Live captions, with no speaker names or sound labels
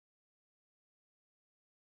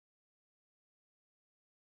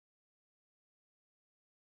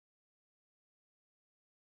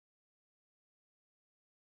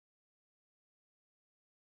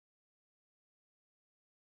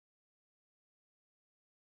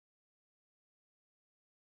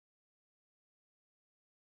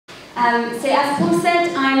So as Paul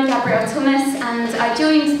said, I'm Gabrielle Thomas, and I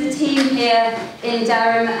joined the team here in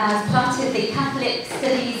Durham as part of the Catholic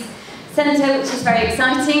Studies Centre, which is very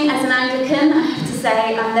exciting. As an Anglican, I have to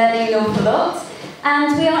say I'm learning an awful lot.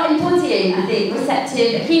 And we are embodying, I think,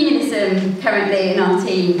 receptive ecumenism currently in our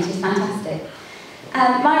team, which is fantastic.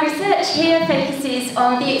 My research here focuses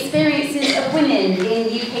on the experiences of women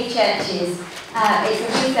in UK churches. It's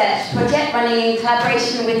a research project running in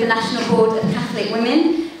collaboration with the National Board of Catholic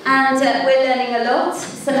Women, and we're learning a lot.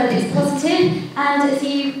 Some of it's positive, and as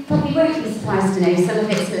you probably won't be surprised to know, some of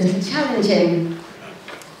it's a little challenging,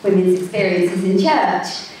 women's experiences in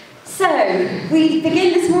church. So, we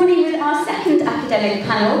begin this morning with our second academic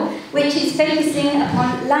panel, which is focusing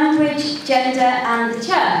upon language, gender and the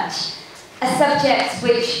church. A subject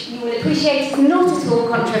which you will appreciate is not at all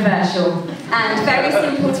controversial and very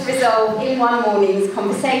simple to resolve in one morning's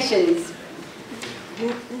conversations.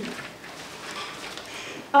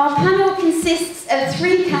 Our panel consists of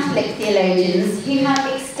 3 Catholic theologians who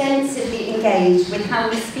have extensively engaged with how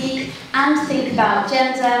we speak and think about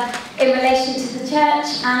gender in relation to the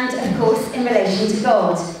church and, of course, in relation to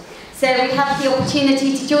God. So we have the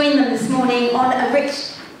opportunity to join them this morning on a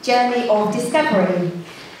rich journey of discovery.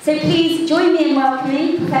 So please join me in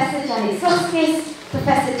welcoming Professor Janet Soskis,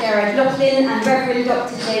 Professor Gerard Laughlin and Reverend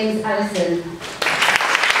Dr. James Allison.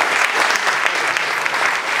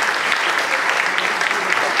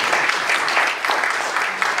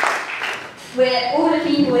 We're all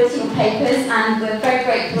looking forward to your papers and we're very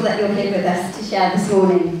grateful that you're here with us to share this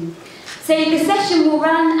morning. So the session will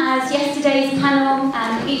run as yesterday's panel,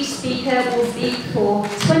 and each speaker will speak for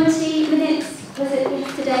 20 minutes. Was it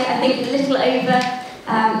yesterday? I think a little over.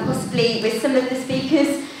 Possibly with some of the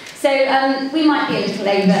speakers. So we might be a little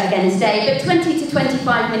over again today, but 20 to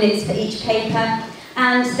 25 minutes for each paper.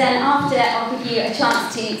 And then after, I'll give you a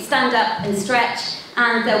chance to stand up and stretch,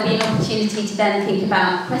 and there'll be an opportunity to then think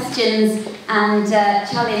about questions and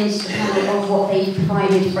challenge the panel of what they've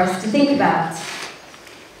provided for us to think about.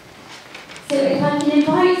 So if I can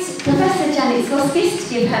invite Professor Janet Soskis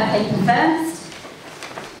to give her paper first.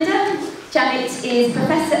 Janet is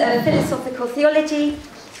Professor of Philosophical Theology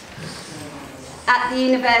at the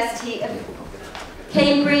University of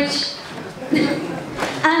Cambridge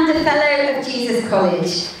and a Fellow of Jesus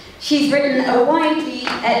College. She's written a widely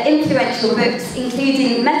influential books,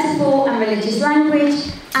 including Metaphor and Religious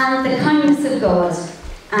Language and The Kindness of God.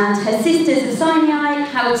 And her Sisters of Sinai,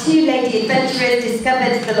 How 2 Lady Adventurers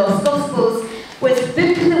Discovered the Lost Gospels, was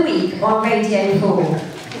Book of the Week on Radio 4.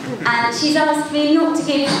 And she's asked me not to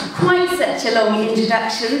give quite such a long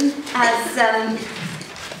introduction as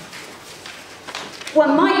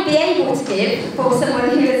one might be able to give for someone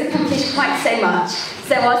who has accomplished quite so much.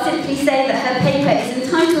 So I'll simply say that her paper is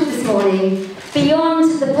entitled this morning,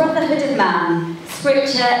 Beyond the Brotherhood of Man,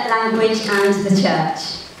 Scripture, Language and the Church.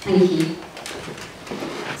 Thank you.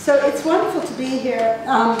 So it's wonderful to be here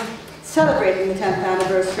celebrating the 10th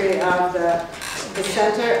anniversary of the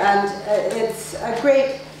Centre, and it's a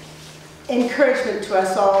great encouragement to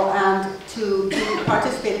us all and to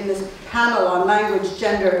participate in this panel on language,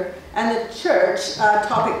 gender and the church, a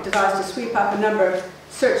topic devised to sweep up a number of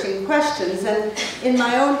searching questions. And in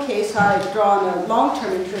my own case, I've drawn a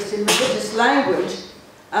long-term interest in religious language,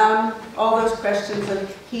 all those questions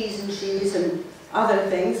of he's and she's and other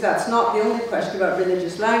things. That's not the only question about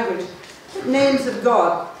religious language, but names of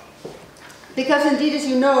God. Because indeed, as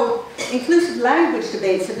you know, inclusive language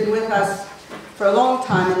debates have been with us for a long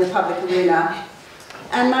time in the public arena.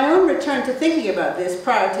 And my own return to thinking about this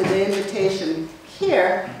prior to the invitation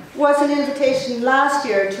here was an invitation last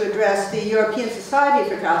year to address the European Society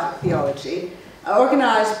for Catholic Theology,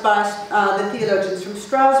 organized by the theologians from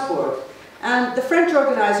Strasbourg. And the French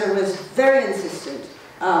organizer was very insistent.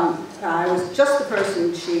 I was just the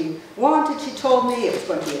person she wanted. She told me it was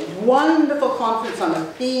going to be a wonderful conference on a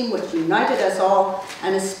theme which united us all,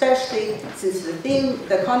 and especially since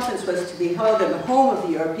the conference was to be held in the home of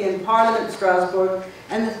the European Parliament, Strasbourg,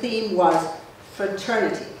 and the theme was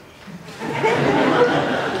fraternity.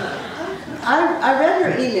 I read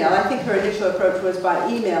her email. I think her initial approach was by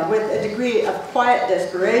email with a degree of quiet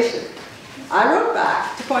desperation. I wrote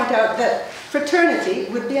back to point out that fraternity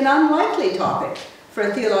would be an unlikely topic for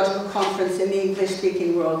a theological conference in the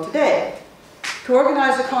English-speaking world today. To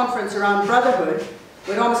organize a conference around brotherhood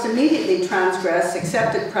would almost immediately transgress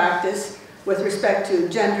accepted practice with respect to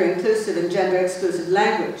gender-inclusive and gender-exclusive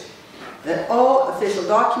language, that all official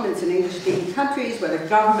documents in English-speaking countries, whether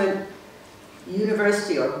government,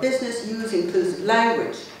 university, or business, use inclusive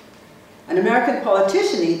language. An American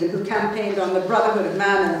politician even, who campaigned on the brotherhood of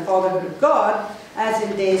man and the fatherhood of God, as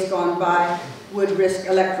in days gone by, would risk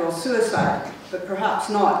electoral suicide. but perhaps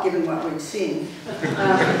not given what we've seen. In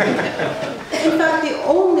fact, the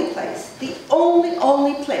only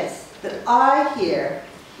place that I hear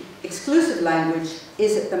exclusive language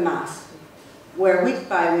is at the Mass, where week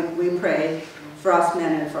by week we pray for us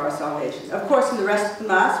men and for our salvation. Of course, in the rest of the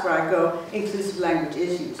Mass, where I go, inclusive language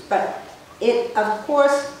is used. But it, of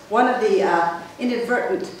course, one of the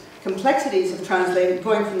inadvertent complexities of translating,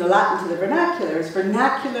 going from the Latin to the vernacular, is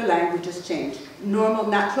vernacular languages change, normal,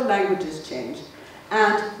 natural languages change,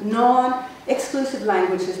 and non-exclusive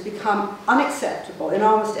languages become unacceptable in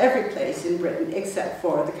almost every place in Britain except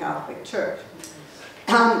for the Catholic Church.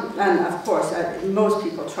 And of course, most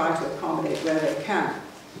people try to accommodate where they can.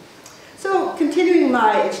 So, continuing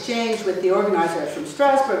my exchange with the organizer from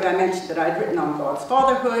Strasbourg, I mentioned that I'd written on God's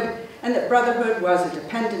fatherhood, and that brotherhood was a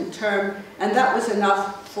dependent term, and that was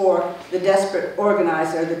enough for the desperate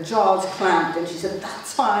organizer. The jaws clamped, and she said,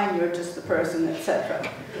 "That's fine, you're just the person," etc.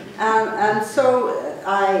 And so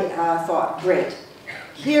I thought, great.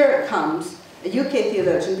 Here comes a UK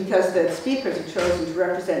theologian, because the speakers are chosen to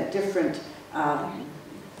represent different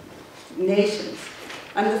nations.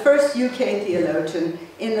 I'm the first UK theologian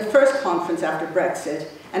in the first conference after Brexit,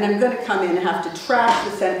 and I'm going to come in and have to trash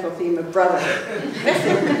the central theme of brotherhood.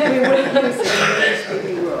 We wouldn't use it in the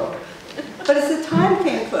English-speaking world. But as the time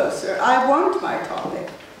came closer, I warmed my topic.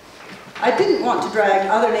 I didn't want to drag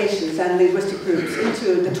other nations and linguistic groups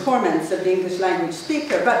into the torments of the English language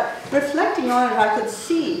speaker, but reflecting on it, I could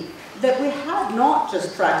see that we had not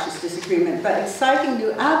just fractious disagreement, but exciting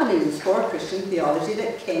new avenues for Christian theology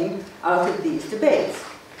that came out of these debates.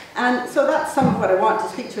 And so that's some of what I want to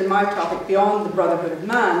speak to in my topic, beyond the brotherhood of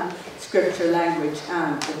man, scripture, language,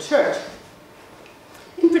 and the church.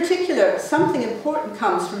 In particular, something important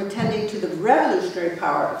comes from attending to the revolutionary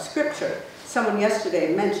power of scripture. Someone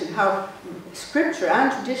yesterday mentioned how scripture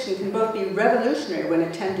and tradition can both be revolutionary when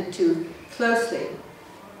attended to closely.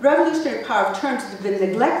 Revolutionary power of terms that have been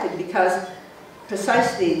neglected because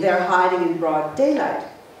precisely they're hiding in broad daylight.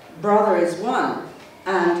 Brother is one,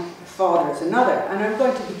 and father is another. And I'm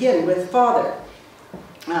going to begin with father.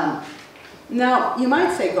 Now, you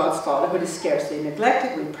might say God's fatherhood is scarcely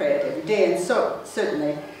neglected. We pray it every day, and so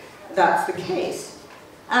certainly that's the case.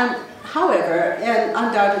 However, and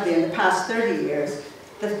undoubtedly in the past 30 years,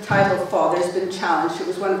 the title father has been challenged. It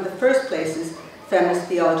was one of the first places feminist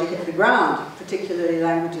theology hit the ground, particularly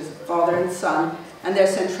languages of father and son, and their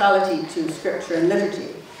centrality to scripture and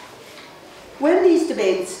liturgy. When these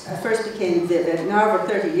debates first became vivid, now over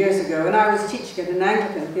 30 years ago, and I was teaching at an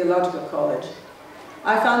Anglican theological college,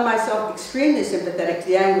 I found myself extremely sympathetic to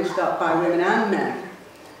the anguish felt by women and men,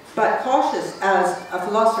 but cautious as a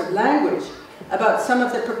philosopher of language about some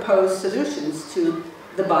of the proposed solutions to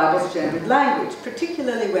the Bible's gendered language,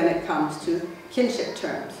 particularly when it comes to kinship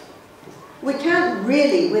terms. We can't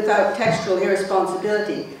really, without textual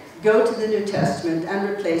irresponsibility, go to the New Testament and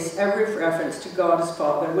replace every reference to God as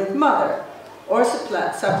Father with Mother, or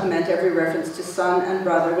supplement every reference to son and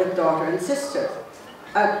brother with daughter and sister.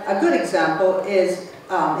 A good example is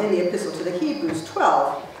in the Epistle to the Hebrews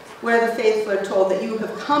 12, where the faithful are told that you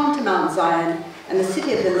have come to Mount Zion and the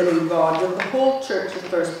city of the living God with the whole church of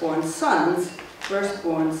firstborn sons,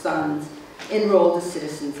 enrolled as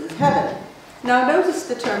citizens of heaven. Now notice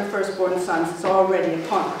the term firstborn sons is already a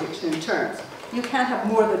contradiction in terms. You can't have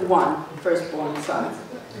more than one firstborn son.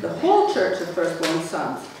 The whole church of firstborn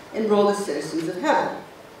sons enrolled as citizens of heaven.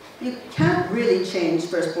 You can't really change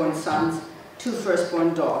firstborn sons to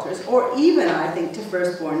firstborn daughters, or even, I think, to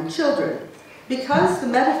firstborn children, because the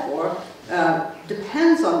metaphor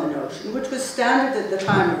depends on the notion, which was standard at the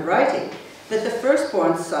time of writing, that the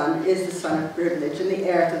firstborn son is the son of privilege and the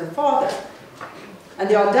heir to the father. And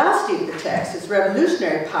the audacity of the text, its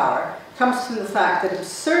revolutionary power, comes from the fact that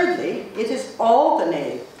absurdly, it is all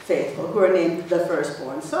the faithful who are named the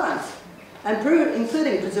firstborn sons, and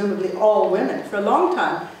including presumably all women. For a long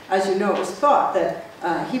time, as you know, it was thought that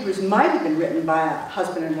Hebrews might have been written by a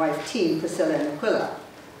husband and wife team, Priscilla and Aquila.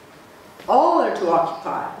 All are to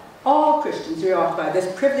occupy, all Christians are to occupy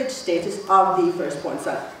this privileged status of the firstborn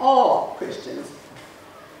son. All Christians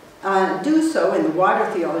do so in the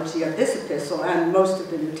wider theology of this epistle and most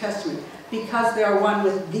of the New Testament, because they are one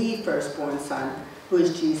with the firstborn son, who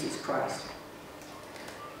is Jesus Christ.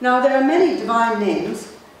 Now, there are many divine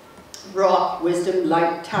names: rock, wisdom,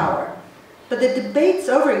 light, tower. But the debates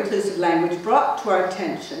over inclusive language brought to our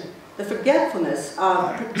attention the forgetfulness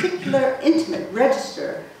of a particular intimate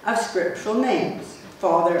register of scriptural names: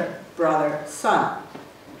 father, brother, son.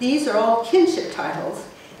 These are all kinship titles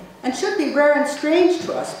and should be rare and strange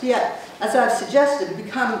to us, yet, as I've suggested,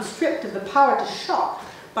 become stripped of the power to shock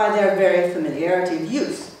by their very familiarity of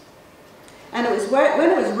use. And it was when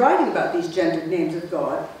I was writing about these gendered names of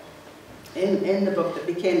God, in the book that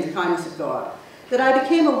became The Kindness of God, that I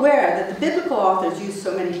became aware that the biblical authors use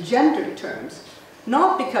so many gendered terms,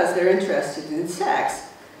 not because they're interested in sex,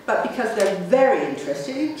 but because they're very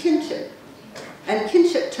interested in kinship. And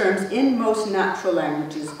kinship terms in most natural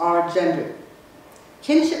languages are gendered.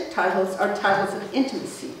 Kinship titles are titles of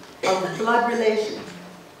intimacy, of blood relation.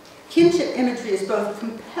 Kinship imagery is both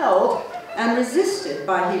compelled and resisted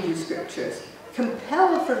by Hebrew scriptures,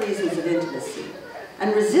 compelled for reasons of intimacy,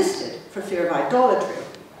 and resisted for fear of idolatry.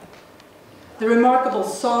 The remarkable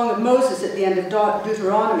Song of Moses at the end of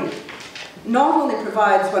Deuteronomy not only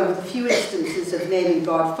provides one of the few instances of naming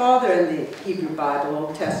God Father in the Hebrew Bible,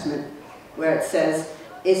 Old Testament, where it says,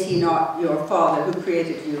 "Is he not your father who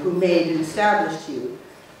created you, who made and established you?"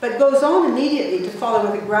 but goes on immediately to follow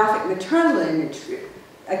with a graphic maternal imagery,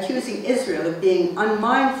 accusing Israel of being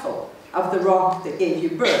unmindful of the rock that gave you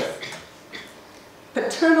birth.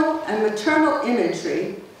 Paternal and maternal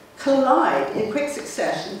imagery collide in quick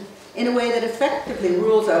succession in a way that effectively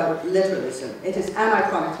rules out literalism. It is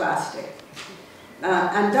aniconoclastic,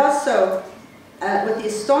 and does so with the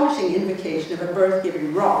astonishing invocation of a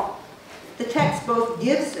birth-giving rock. The text both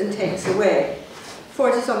gives and takes away, for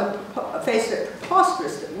it is on the face of it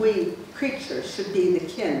preposterous that we creatures should be the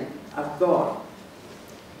kin of God.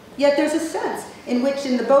 Yet there's a sense in which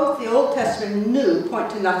both the Old Testament and New point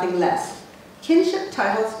to nothing less. Kinship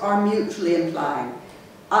titles are mutually implying.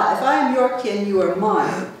 If I am your kin, you are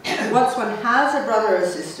mine. Once one has a brother or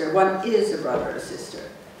sister, one is a brother or sister.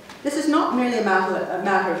 This is not merely a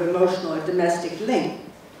matter of emotional or domestic link.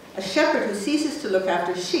 A shepherd who ceases to look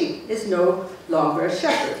after sheep is no longer a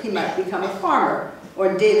shepherd. He might become a farmer, or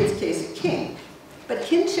in David's case, a king. But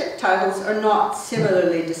kinship titles are not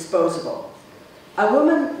similarly disposable. A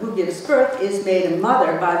woman who gives birth is made a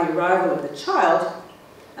mother by the arrival of the child,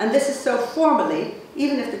 and this is so formally,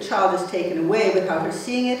 even if the child is taken away without her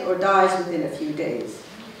seeing it or dies within a few days.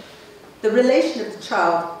 The relation of the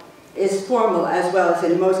child is formal as well as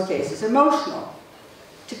in most cases emotional.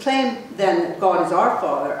 To claim then that God is our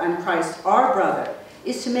Father and Christ our brother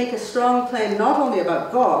is to make a strong claim not only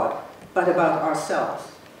about God, but about ourselves,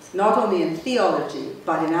 not only in theology,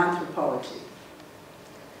 but in anthropology.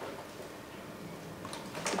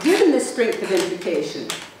 Given this strength of implication,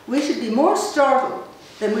 we should be more startled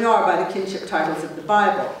than we are by the kinship titles of the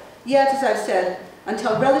Bible. Yet, as I've said,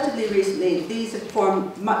 until relatively recently, these have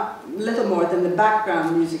formed little more than the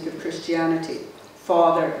background music of Christianity.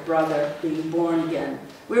 Father, brother, being born again.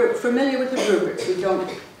 We're familiar with the rubrics. We don't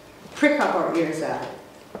prick up our ears at it.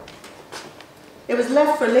 It was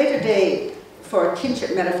left for later day for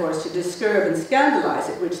kinship metaphors to disturb and scandalize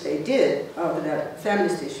it, which they did over the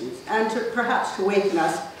feminist issues, and perhaps to awaken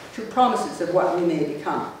us to promises of what we may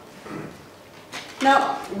become.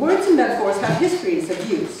 Now, words and metaphors have histories of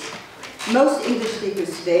use. Most English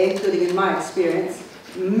speakers today, including in my experience,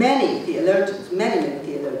 many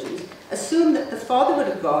theologians, assume that the fatherhood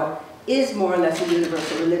of God is more or less a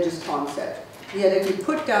universal religious concept. Yet if you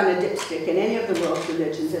put down a dipstick in any of the world's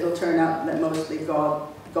religions, it'll turn out that mostly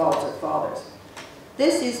gods are fathers.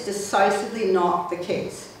 This is decisively not the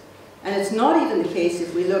case. And it's not even the case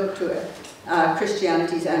if we look to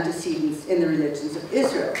Christianity's antecedents in the religions of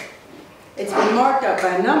Israel. It's been marked out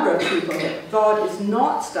by a number of people that God is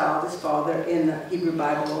not styled as Father in the Hebrew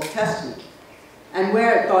Bible Old Testament. And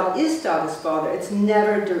where God is styled as Father, it's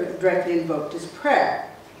never directly invoked as prayer,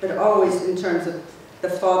 but always in terms of the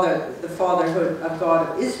fatherhood of God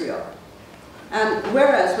of Israel. And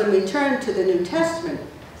whereas when we turn to the New Testament,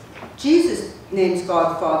 Jesus names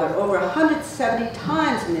God Father over 170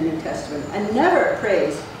 times in the New Testament and never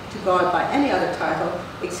prays to God by any other title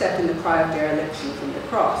except in the cry of dereliction from the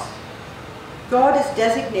cross. God is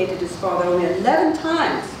designated as Father only 11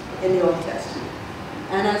 times in the Old Testament,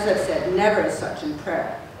 and as I've said, never as such in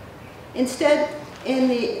prayer. Instead, in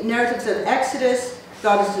the narratives of Exodus,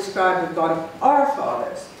 God is described as God of our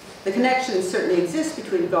fathers. The connection certainly exists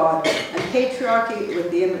between God and patriarchy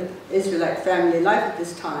with the Israelite family life at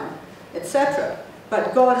this time, etc.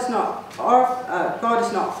 But God is not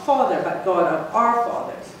Father, but God of our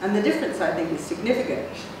fathers. And the difference, I think, is significant.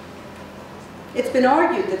 It's been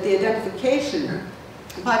argued that the identification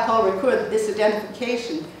by Paul Ricoeur, that this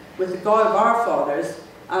identification with the God of our fathers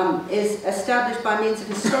is established by means of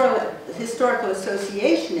historical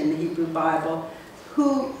association in the Hebrew Bible,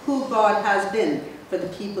 who God has been for the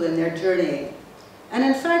people in their journeying. And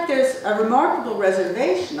in fact, there's a remarkable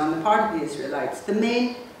reservation on the part of the Israelites. The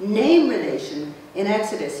main name relation in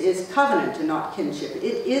Exodus is covenant and not kinship.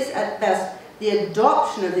 It is at best the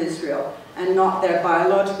adoption of Israel and not their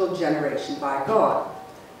biological generation by God.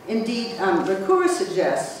 Indeed, Ricoeur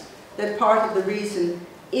suggests that part of the reason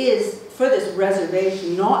is for this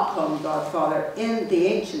reservation not calling God Father in the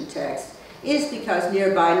ancient text is because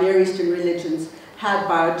nearby Near Eastern religions had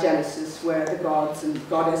biogenesis, where the gods and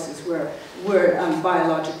goddesses were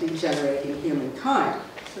biologically generating humankind.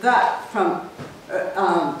 So that, from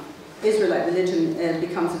Israelite religion,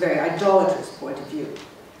 becomes a very idolatrous point of view.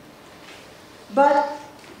 But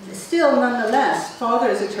still, nonetheless, Father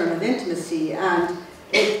is a term of intimacy, and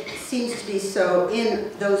it seems to be so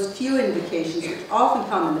in those few invocations which often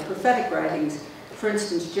come in the prophetic writings. For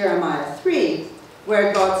instance, Jeremiah 3,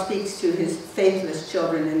 where God speaks to his faithless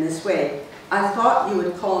children in this way: I thought you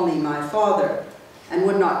would call me my father and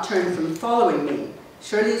would not turn from following me.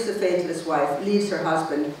 Surely as the faithless wife leaves her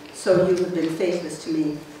husband, so you have been faithless to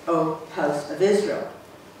me, O house of Israel.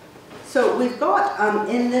 So we've got,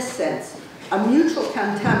 in this sense, a mutual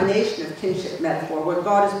contamination of kinship metaphor, where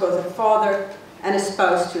God is both a father and a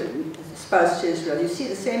spouse to Israel. You see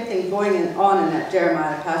the same thing going on in that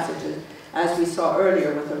Jeremiah passage as we saw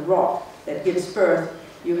earlier with a rock that gives birth.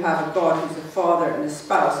 You have a God who's a father and a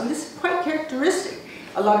spouse. And this is quite characteristic,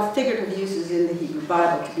 a lot of figurative uses in the Hebrew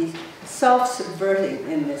Bible, to be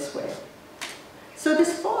self-subverting in this way. So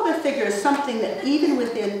this father figure is something that even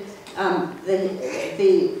within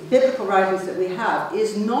the biblical writings that we have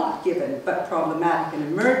is not given but problematic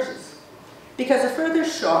and emerges. Because a further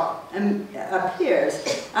shock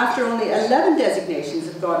appears after only 11 designations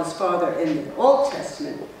of God as Father in the Old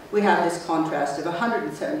Testament. We have this contrast of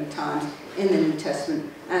 170 times in the New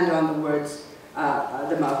Testament and on the words,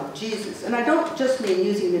 the mouth of Jesus. And I don't just mean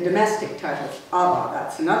using the domestic title, Abba,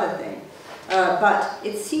 that's another thing. But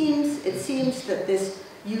it seems that this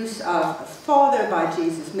use of Father by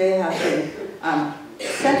Jesus may have been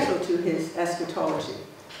central to his eschatology.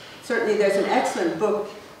 Certainly there's an excellent book.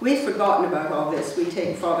 We've forgotten about all this. We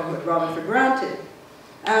take fatherhood rather for granted.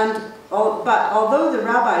 But although the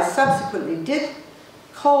rabbis subsequently did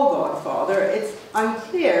call God Father, it's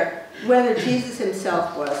unclear whether Jesus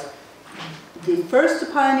himself was the first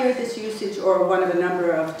to pioneer this usage or one of a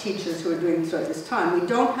number of teachers who were doing so at this time. We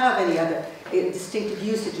don't have any other distinctive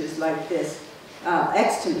usages like this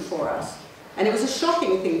extant for us. And it was a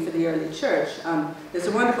shocking thing for the early church. There's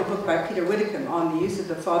a wonderful book by Peter Whitcomb on the use of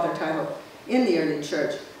the Father title in the early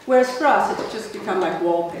church, whereas for us it's just become like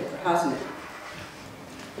wallpaper, hasn't it?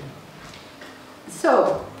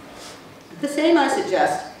 So, the same I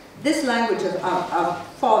suggest, this language of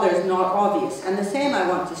father is not obvious, and the same I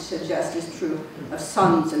want to suggest is true of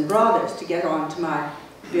sons and brothers, to get on to my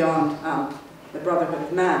beyond the brotherhood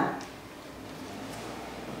of man.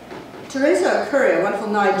 Teresa Akuri, a wonderful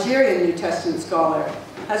Nigerian New Testament scholar,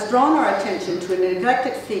 has drawn our attention to a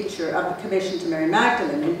neglected feature of the commission to Mary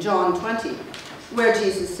Magdalene in John 20, where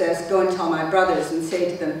Jesus says, go and tell my brothers and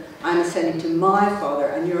say to them, I'm ascending to my Father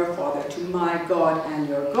and your Father, to my God and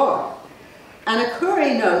your God. And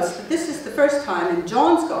Akuri notes that this is the first time in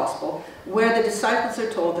John's Gospel where the disciples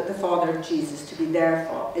are told that the Father of Jesus is to be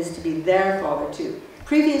their Father too.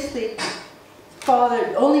 Previously,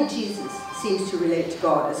 only Jesus seems to relate to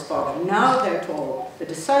God as Father. Now they're told, the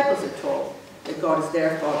disciples are told, that God is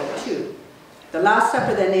their Father too. The Last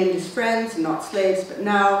Supper they're named as friends and not slaves, but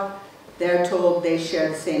now they're told they share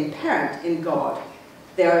the same parent in God.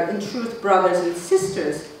 They are in truth brothers and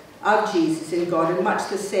sisters of Jesus in God in much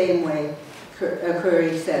the same way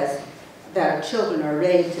Akuri says that children are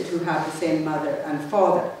related who have the same mother and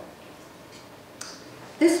father.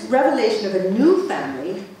 This revelation of a new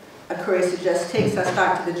family, Akuri suggests, takes us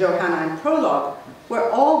back to the Johannine prologue,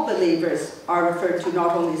 where all believers are referred to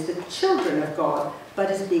not only as the children of God,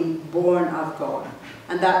 but as being born of God.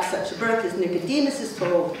 And that such a birth as Nicodemus is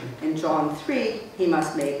told in John 3, he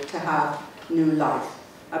must make to have new life.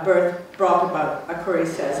 A birth brought about, Akuri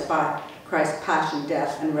says, by Christ's passion,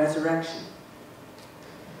 death, and resurrection.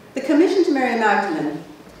 The commission to Mary Magdalene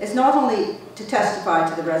is not only to testify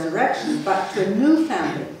to the resurrection, but to a new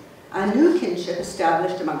family, a new kinship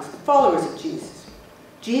established amongst the followers of Jesus.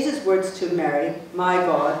 Jesus' words to Mary, my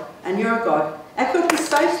God and your God, echo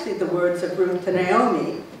precisely the words of Ruth to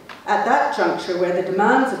Naomi at that juncture where the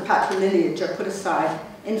demands of patrilineage are put aside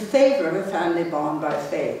in favor of a family bond by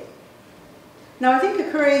faith. Now, I think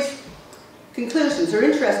Akuri's conclusions are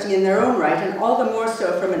interesting in their own right, and all the more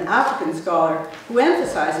so from an African scholar who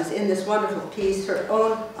emphasizes in this wonderful piece her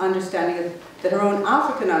own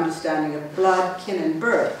African understanding of blood, kin, and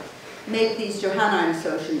birth make these Johannine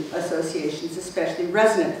associations especially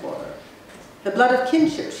resonant for her. The blood of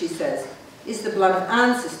kinship, she says, is the blood of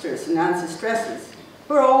ancestors and ancestresses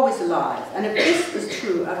who are always alive, and if this is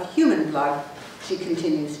true of human blood, she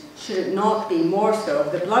continues, should it not be more so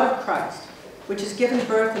of the blood of Christ, which has given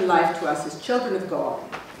birth and life to us as children of God,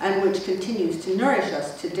 and which continues to nourish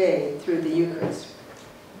us today through the Eucharist.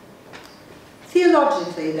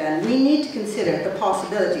 Theologically, then, we need to consider the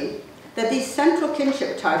possibility that these central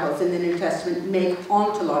kinship titles in the New Testament make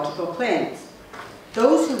ontological claims.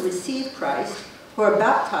 Those who receive Christ, who are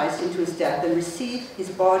baptized into his death and receive his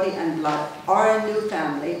body and blood, are a new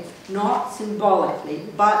family, not symbolically,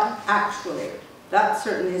 but actually. That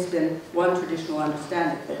certainly has been one traditional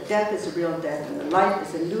understanding, that death is a real death and the life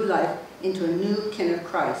is a new life into a new kin of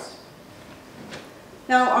Christ.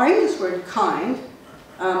 Now, our English word kind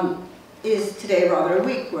is today rather a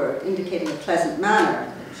weak word, indicating a pleasant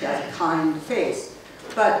manner. She has a kind face.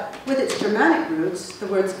 But with its Germanic roots, the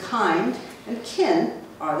words kind and kin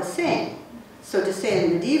are the same. So to say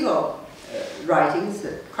in medieval writings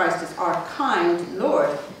that Christ is our kind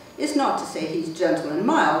Lord is not to say he's gentle and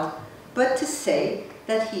mild, but to say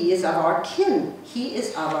that he is of our kin, he is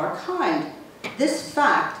of our kind. This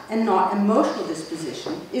fact, and not emotional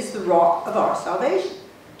disposition, is the rock of our salvation.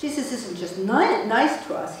 Jesus isn't just nice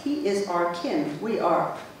to us, he is our kin. We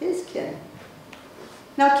are his kin.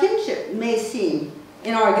 Now, kinship may seem,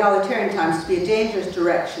 in our egalitarian times, to be a dangerous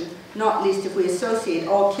direction, not least if we associate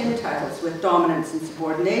all kin titles with dominance and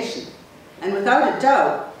subordination. And without a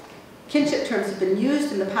doubt, kinship terms have been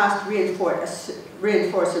used in the past to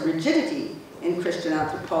reinforce a rigidity in Christian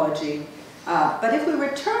anthropology. But if we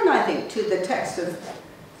return, I think, to the text of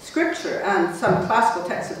Scripture and some classical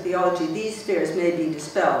texts of theology, these fears may be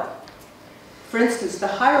dispelled. For instance, the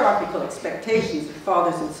hierarchical expectations of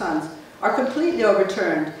fathers and sons are completely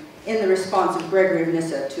overturned in the response of Gregory of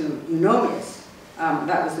Nyssa to Eunomius.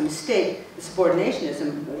 That was a mistake. The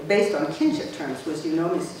subordinationism based on kinship terms was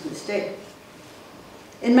Eunomius' mistake.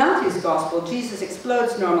 In Matthew's Gospel, Jesus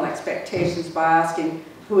explodes normal expectations by asking,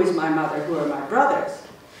 "Who is my mother? Who are my brothers?"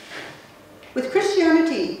 With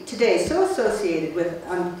Christianity today so associated with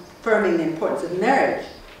affirming the importance of marriage,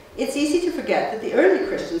 it's easy to forget that the early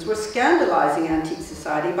Christians were scandalizing antique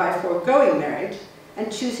society by foregoing marriage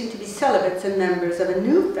and choosing to be celibates and members of a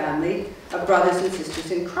new family of brothers and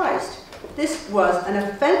sisters in Christ. This was an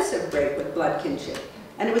offensive break with blood kinship,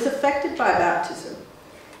 and it was affected by baptism,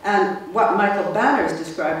 and what Michael Banner has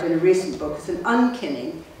described in a recent book as an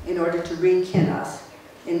unkinning in order to rekin us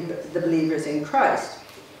in the believers in Christ.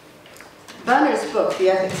 Banner's book, The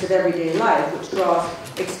Ethics of Everyday Life, which draws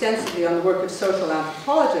extensively on the work of social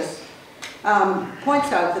anthropologists,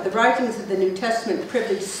 points out that the writings of the New Testament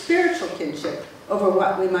privilege spiritual kinship over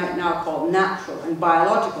what we might now call natural and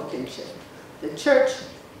biological kinship. The Church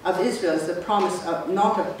of Israel is the promise of,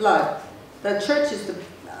 not of blood. The Church is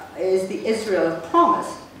the Israel of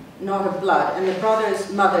promise, not of blood, and the brothers,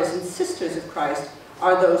 mothers, and sisters of Christ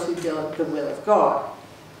are those who do the will of God.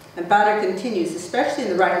 And Banner continues, especially in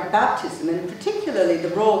the rite of baptism, and particularly the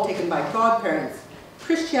role taken by godparents,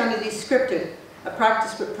 Christianity scripted a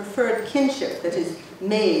practice with preferred kinship that is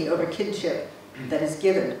made over kinship that is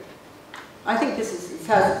given. I think this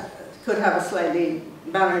could have a slightly,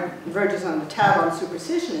 Banner verges on the tab on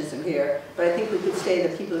superstitionism here, but I think we could say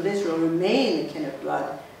the people of Israel remain the kin of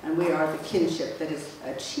blood, and we are the kinship that is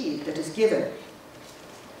achieved, that is given.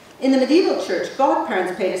 In the medieval church,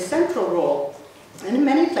 godparents played a central role, and in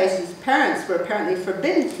many places, parents were apparently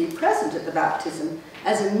forbidden to be present at the baptism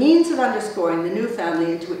as a means of underscoring the new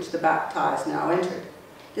family into which the baptized now entered.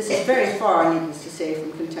 This is very far, needless to say,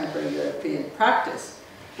 from contemporary European practice,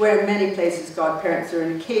 where in many places godparents are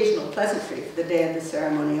an occasional pleasantry for the day of the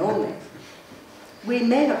ceremony only. We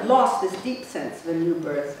may have lost this deep sense of a new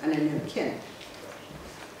birth and a new kin.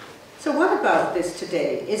 So what about this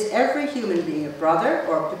today? Is every human being a brother,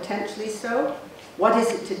 or potentially so? What is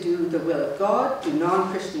it to do the will of God? Do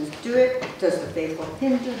non-Christians do it? Does the faithful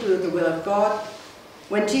Hindu do the will of God?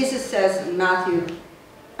 When Jesus says in Matthew,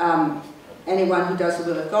 anyone who does the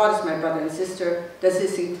will of God is my brother and sister, does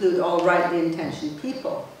this include all rightly intentioned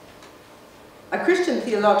people? A Christian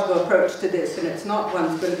theological approach to this, and it's not one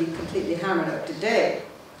that's going to be completely hammered out today,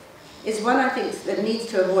 is one I think that needs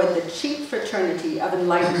to avoid the cheap fraternity of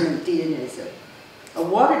Enlightenment deism, a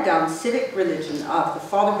watered-down civic religion of the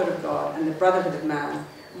fatherhood of God and the brotherhood of man,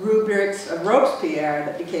 rubrics of Robespierre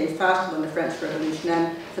that became fashionable in the French Revolution,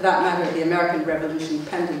 and for that matter the American Revolution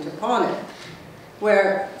pendant upon it,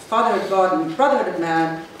 where fatherhood of God and brotherhood of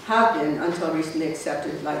man have been, until recently,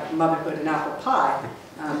 accepted like motherhood and apple pie.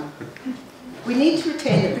 We need to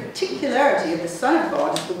retain the particularity of the Son of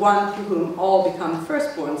God as the one through whom all become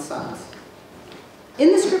firstborn sons.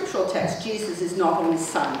 In the scriptural text, Jesus is not only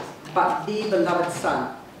Son, but the beloved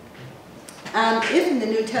Son. And if in the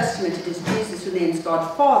New Testament it is Jesus who names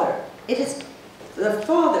God Father, it is the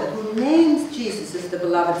Father who names Jesus as the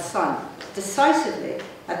beloved Son, decisively,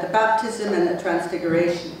 at the baptism and the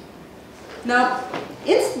transfiguration. Now,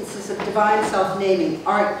 instances of divine self-naming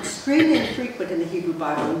are extremely infrequent in the Hebrew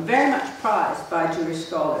Bible and very much prized by Jewish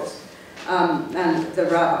scholars and the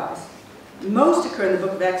rabbis. Most occur in the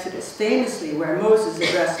book of Exodus, famously where Moses,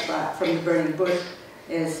 addressed from the burning bush,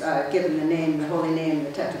 is given the holy name,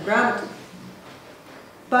 the Tetragrammaton.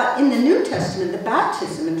 But in the New Testament, the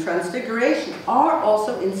baptism and transfiguration are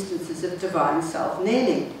also instances of divine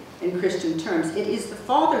self-naming in Christian terms. It is the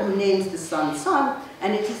Father who names the Son, Son,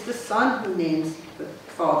 and it is the Son who names the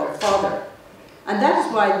Father, Father. And that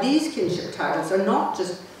is why these kinship titles are not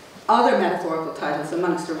just other metaphorical titles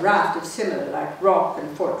amongst a raft of similar, like rock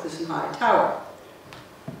and fortress and high tower.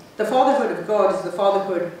 The fatherhood of God is the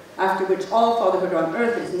fatherhood after which all fatherhood on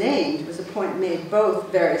earth is named, was a point made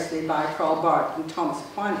both variously by Karl Barth and Thomas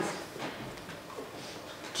Aquinas.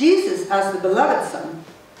 Jesus, as the beloved Son,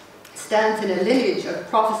 stands in a lineage of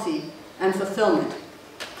prophecy and fulfillment,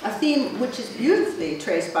 a theme which is beautifully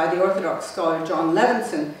traced by the Orthodox scholar John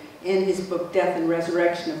Levinson in his book Death and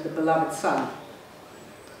Resurrection of the Beloved Son.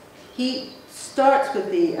 He starts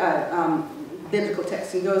with the biblical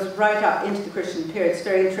text and goes right up into the Christian period. It's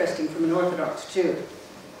very interesting from an Orthodox Jew.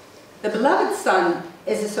 The beloved Son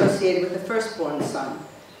is associated with the firstborn son,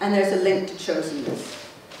 and there's a link to chosenness.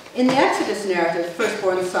 In the Exodus narrative, the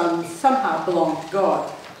firstborn son somehow belonged to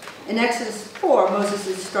God. In Exodus 4, Moses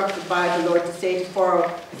is instructed by the Lord to say to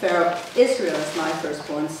Pharaoh, Israel is my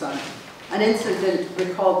firstborn son, an incident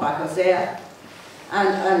recalled by Hosea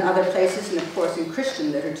and other places, and of course in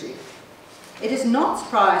Christian liturgy. It is not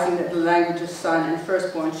surprising that the language of son and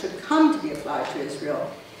firstborn should come to be applied to Israel.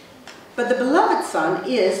 But the beloved Son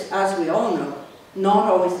is, as we all know,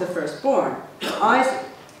 not always the firstborn. Isaac,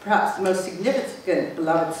 perhaps the most significant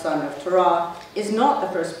beloved son of Torah, is not the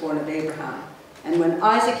firstborn of Abraham. And when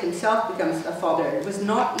Isaac himself becomes a father, it was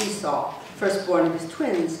not Esau, firstborn of his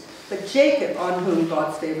twins, but Jacob on whom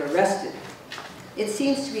God's favor rested. It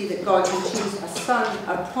seems to be that God can choose a son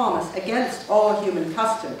of promise against all human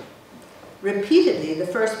custom. Repeatedly, the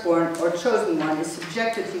firstborn or chosen one is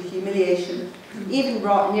subjected to humiliation, even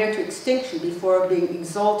brought near to extinction before being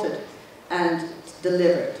exalted and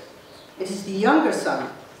delivered. It is the younger son,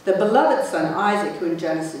 the beloved son Isaac, who in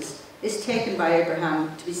Genesis is taken by Abraham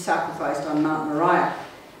to be sacrificed on Mount Moriah.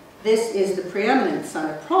 This is the preeminent son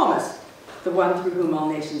of promise, the one through whom all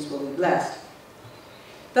nations will be blessed.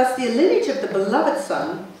 Thus, the lineage of the beloved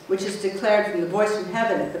Son, which is declared from the voice from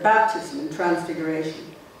heaven at the baptism and transfiguration,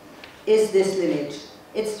 is this lineage.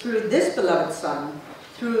 It's through this beloved Son,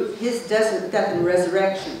 through his death and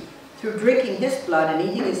resurrection, through drinking his blood and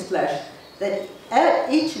eating his flesh, that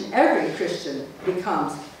each and every Christian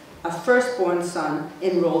becomes a firstborn son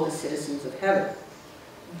enrolled as citizens of heaven.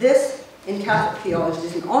 This, in Catholic theology,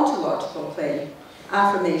 is an ontological claim,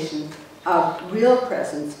 affirmation of real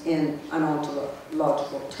presence in an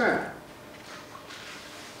ontological term.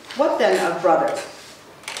 What then of brothers?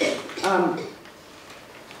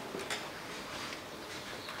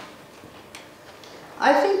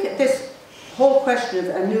 I think this whole question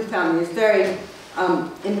of a new family is very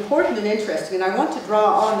important and interesting, and I want to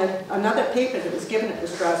draw on another paper that was given at the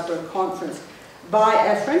Strasbourg conference by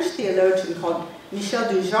a French theologian called Michel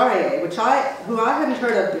Dujarier, who I hadn't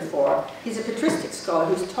heard of before. He's a patristic scholar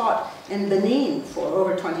who's taught in Benin for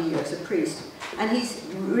over 20 years, a priest, and he's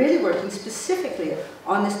really working specifically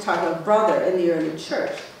on this title of brother in the early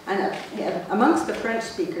church. And amongst the French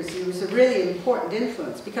speakers, he was a really important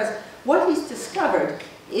influence, because what he's discovered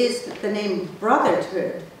is that the name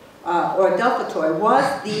brotherhood, or Adelphoi, was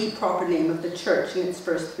the proper name of the church in its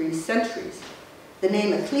first 3 centuries. The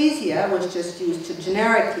name ecclesia was just used to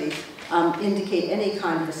generically indicate any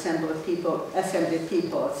kind of assembly of people,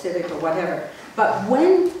 civic or whatever. But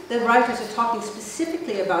when the writers are talking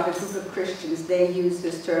specifically about a group of Christians, they use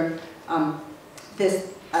this term,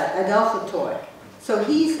 Adelphoi. So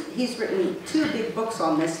he's written 2 big books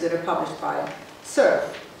on this that are published by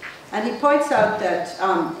Cerf. And he points out that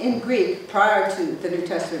in Greek, prior to the New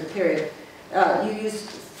Testament period, you use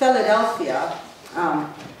Philadelphia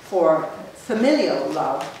for familial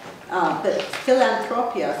love, but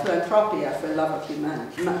philanthropia for love of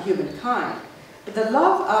humankind. But the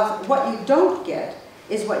love of what you don't get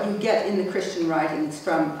is what you get in the Christian writings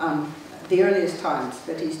from the earliest times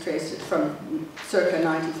that he's traced it from circa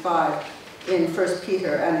 95 in 1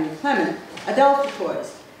 Peter and in Clement,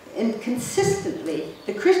 Adelphois. And consistently,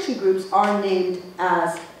 the Christian groups are named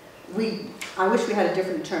as, I wish we had a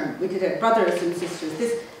different term, we could have brothers and sisters,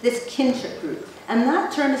 this kinship group. And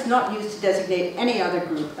that term is not used to designate any other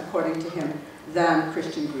group, according to him, than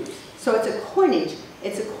Christian groups. So it's a coinage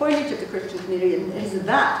of the Christian community, and it is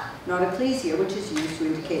that, not ecclesia, which is used to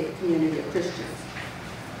indicate the community of Christians.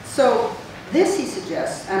 So this, he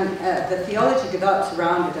suggests, and the theology develops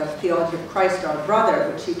around it, of theology of Christ our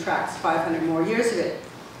brother, which he tracks 500 more years of it,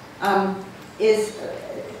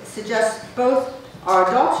 suggests both our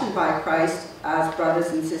adoption by Christ as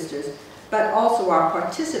brothers and sisters, but also our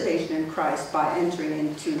participation in Christ by entering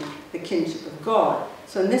into the kinship of God.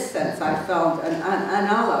 So in this sense, I found an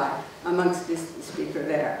ally amongst this speaker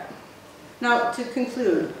there. Now, to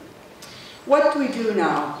conclude, what do we do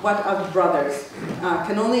now? What of brothers?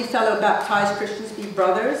 Can only fellow baptized Christians be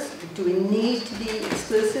brothers? Do we need to be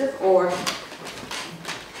exclusive? Or,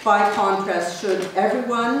 by contrast, should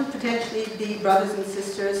everyone potentially be brothers and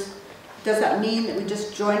sisters? Does that mean that we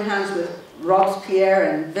just join hands with Robespierre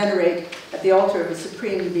and venerate at the altar of a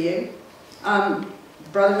supreme being?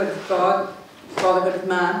 Brotherhood of God, fatherhood of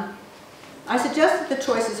man? I suggest that the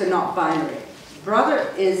choices are not binary.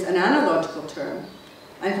 Brother is an analogical term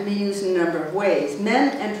and can be used in a number of ways.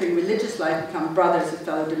 Men entering religious life become brothers of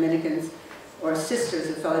fellow Dominicans, or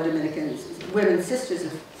sisters of fellow Dominicans, women sisters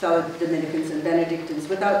of fellow Dominicans and Benedictines,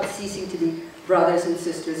 without ceasing to be brothers and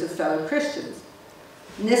sisters of fellow Christians.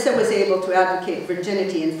 Nyssa was able to advocate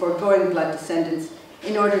virginity and foregoing blood descendants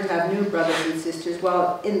in order to have new brothers and sisters,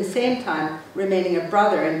 while in the same time remaining a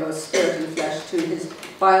brother in both spirit and flesh to his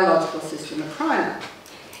biological sister Macrina.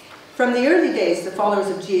 From the early days, the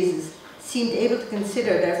followers of Jesus seemed able to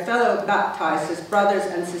consider their fellow baptized as brothers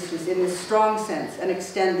and sisters in this strong sense and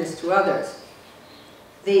extend this to others.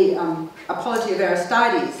 The Apology of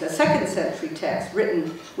Aristides, a 2nd century text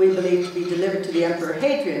written, we believe, to be delivered to the Emperor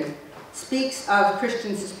Hadrian, speaks of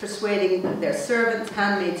Christians as persuading their servants,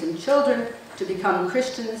 handmaids, and children to become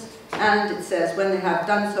Christians, and it says, when they have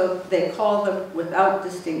done so, they call them without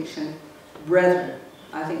distinction brethren.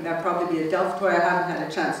 I think that'd probably be a Delphoi. I haven't had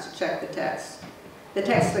a chance to check the text. The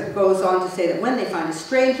text that goes on to say that when they find a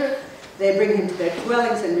stranger, they bring him to their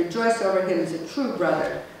dwellings and rejoice over him as a true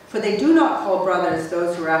brother. For they do not call brothers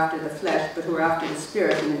those who are after the flesh, but who are after the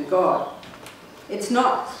spirit and in God. It's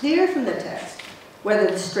not clear from the text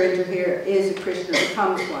whether the stranger here is a Christian or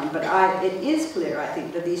becomes one, but it is clear, I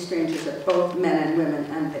think, that these strangers are both men and women,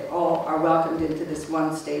 and they all are welcomed into this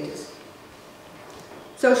one status.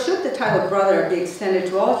 So should the title brother be extended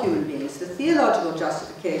to all human beings, the theological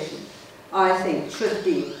justification, I think, should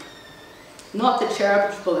be not the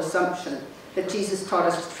charitable assumption that Jesus taught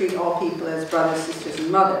us to treat all people as brothers, sisters,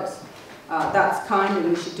 and mothers. That's kind, and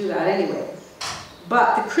we should do that anyway.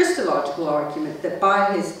 But the Christological argument that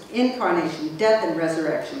by his incarnation, death, and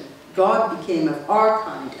resurrection, God became of our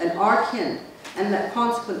kind and our kin, and that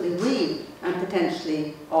consequently we, and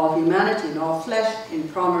potentially all humanity and all flesh in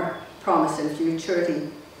promise and futurity,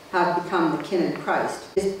 have become the kin in Christ,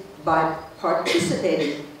 is by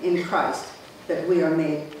participating in Christ that we are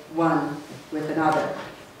made one with another.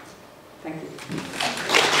 Thank you.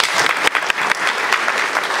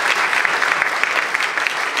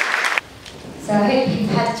 So I hope you've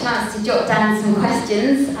had a chance to jot down some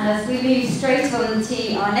questions as we move straight on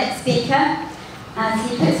to our next speaker. As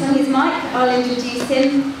he puts on his mic, I'll introduce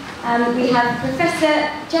him. We have Professor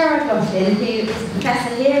Gerard Laughlin, who is a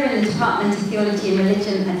professor here in the Department of Theology and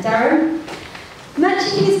Religion at Durham. Much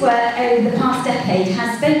of his work over the past decade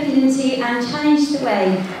has spoken into and challenged the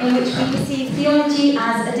way in which we perceive theology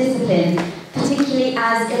as a discipline, particularly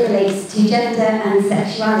as it relates to gender and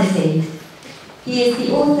sexuality. He is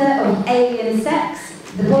the author of Alien Sex,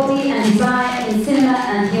 The Body and Desire in Cinema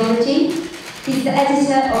and Theology. He's the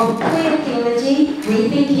editor of Queer Theology,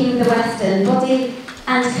 Rethinking the Western Body,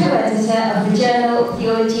 and co-editor of the journal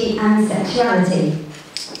Theology and Sexuality.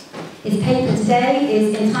 His paper today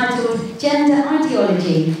is entitled Gender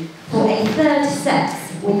Ideology for a Third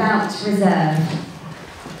Sex Without Reserve.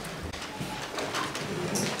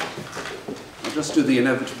 I'll just do the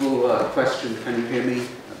inevitable question. Can you hear me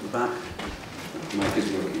at the back? The mic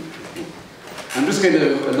is working. I'm just going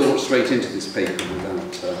to launch straight into this paper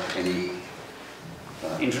without any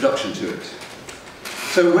introduction to it.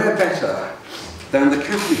 So where better than the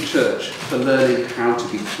Catholic Church for learning how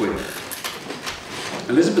to be queer?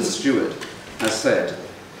 Elizabeth Stewart has said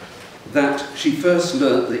that she first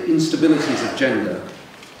learnt the instabilities of gender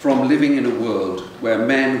from living in a world where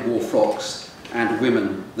men wore frocks and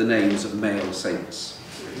women the names of male saints.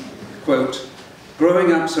 Quote,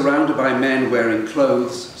 growing up surrounded by men wearing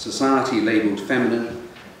clothes society labelled feminine,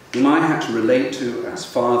 whom I had to relate to as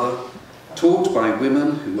father, taught by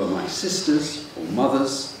women who were my sisters or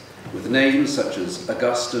mothers, with names such as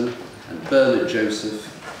Augustine and Bernard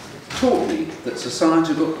Joseph, taught me that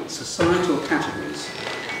societal categories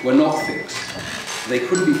were not fixed. They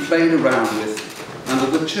could be played around with, and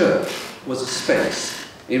that the church was a space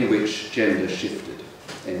in which gender shifted.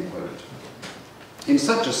 End quote. In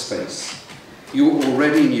such a space, you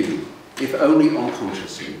already knew, if only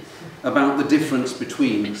unconsciously, about the difference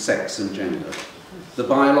between sex and gender, the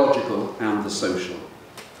biological and the social,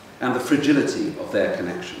 and the fragility of their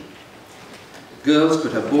connection. Girls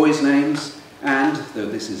could have boys' names, and, though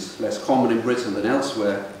this is less common in Britain than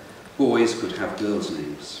elsewhere, boys could have girls'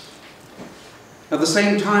 names. At the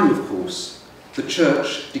same time, of course, the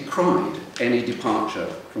Church decried any departure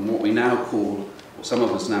from what we now call, or some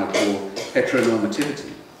of us now call,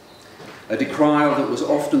 heteronormativity, a decrial that was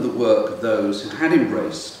often the work of those who had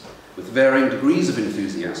embraced, with varying degrees of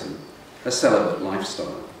enthusiasm, a celibate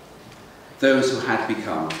lifestyle, those who had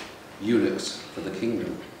become eunuchs for the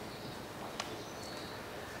kingdom.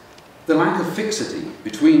 The lack of fixity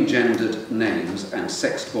between gendered names and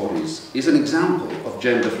sexed bodies is an example of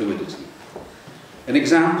gender fluidity, an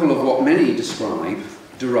example of what many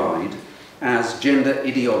deride as gender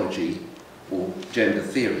ideology or gender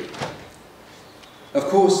theory. Of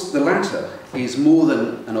course, the latter is more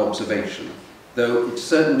than an observation, though it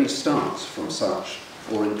certainly starts from such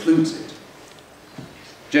or includes it.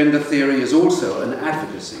 Gender theory is also an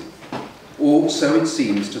advocacy, or so it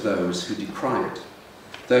seems to those who decry it,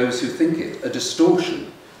 those who think it a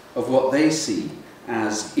distortion of what they see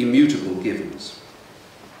as immutable givens.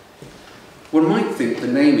 One might think the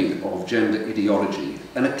naming of gender ideology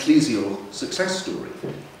an ecclesial success story,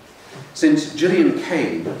 since Gillian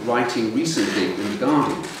Kane, writing recently in The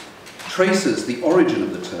Guardian, traces the origin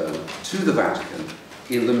of the term to the Vatican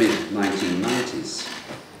in the mid-1990s,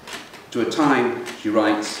 to a time, she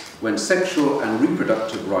writes, when sexual and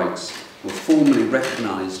reproductive rights were formally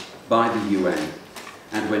recognised by the UN,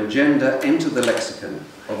 and when gender entered the lexicon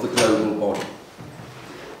of the global body.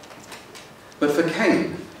 But for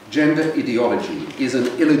Kane, gender ideology is an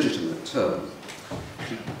illegitimate term.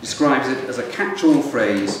 She describes it as a catch-all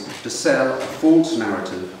phrase to sell a false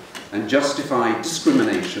narrative and justify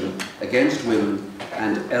discrimination against women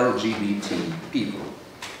and LGBT people.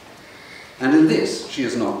 And in this, she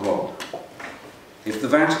is not wrong. If the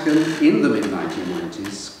Vatican in the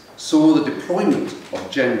mid-1990s saw the deployment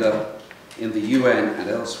of gender in the UN and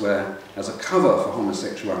elsewhere as a cover for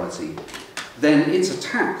homosexuality, then its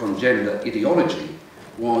attack on gender ideology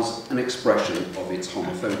was an expression of its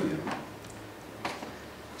homophobia.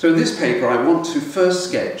 So in this paper, I want to first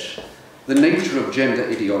sketch the nature of gender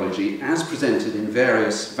ideology as presented in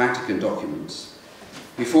various Vatican documents,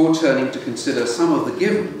 before turning to consider some of the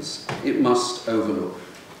givens it must overlook.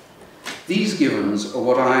 These givens are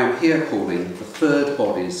what I am here calling the third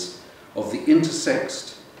bodies of the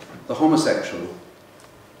intersexed, the homosexual,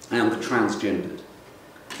 and the transgendered,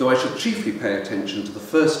 though I shall chiefly pay attention to the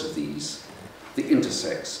first of these, the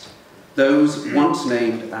intersexed, those once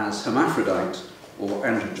named as hermaphrodite or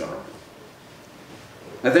androgyne.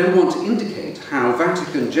 I then want to indicate how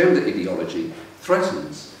Vatican gender ideology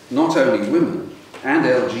threatens not only women and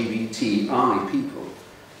LGBTI people,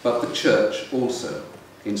 but the Church also,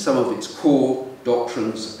 in some of its core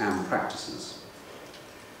doctrines and practices.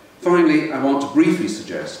 Finally, I want to briefly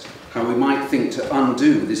suggest how we might think to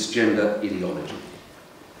undo this gender ideology.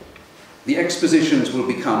 The expositions will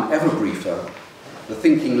become ever briefer, the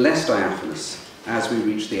thinking less diaphanous as we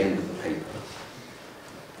reach the end of the paper.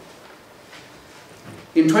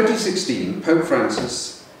 In 2016, Pope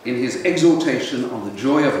Francis, in his exhortation on the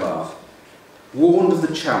joy of love, warned of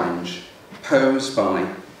the challenge posed by,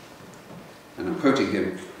 and I'm quoting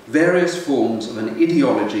him, various forms of an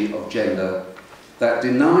ideology of gender that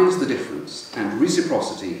denies the difference and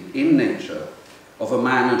reciprocity in nature of a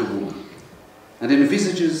man and a woman, and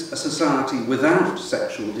envisages a society without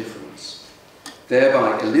sexual difference,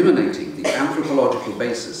 thereby eliminating the anthropological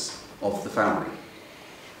basis of the family.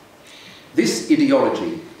 This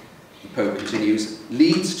ideology, the Pope continues,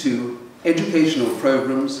 leads to educational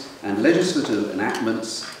programs and legislative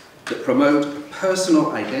enactments that promote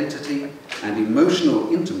personal identity and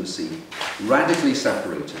emotional intimacy radically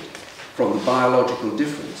separated from the biological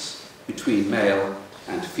difference between male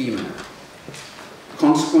and female.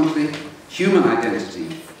 Consequently, human identity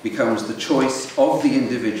becomes the choice of the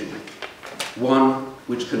individual, one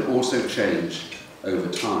which can also change over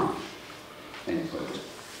time. End quote.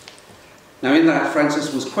 Now in that,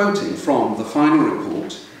 Francis was quoting from the final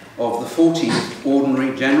report of the 14th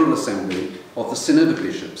Ordinary General Assembly of the Synod of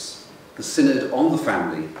Bishops, the Synod on the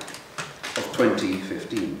Family of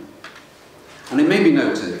 2015. And it may be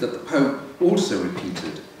noted that the Pope also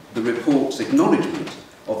repeated the report's acknowledgement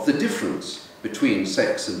of the difference between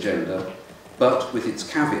sex and gender, but with its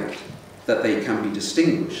caveat that they can be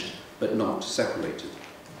distinguished but not separated.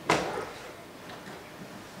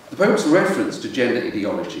 The Pope's reference to gender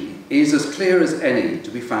ideology is as clear as any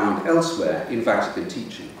to be found elsewhere in Vatican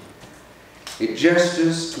teaching. It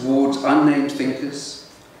gestures towards unnamed thinkers,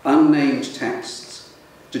 unnamed texts,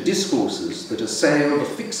 to discourses that assail the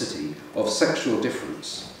fixity of sexual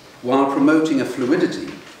difference, while promoting a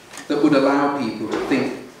fluidity that would allow people to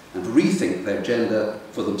think and rethink their gender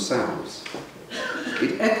for themselves.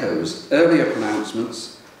 It echoes earlier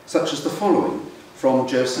pronouncements, such as the following from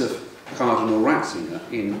Joseph Cardinal Ratzinger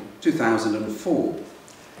in 2004.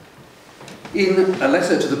 In a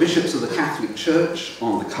letter to the bishops of the Catholic Church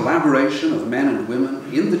on the collaboration of men and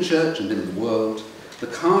women in the Church and in the world, the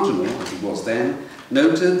Cardinal, as he was then,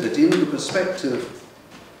 noted that in the perspective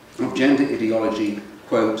of gender ideology,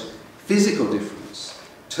 quote, physical difference,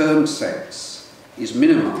 termed sex, is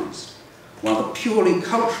minimised, while the purely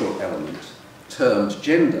cultural element, termed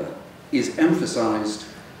gender, is emphasised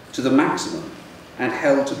to the maximum and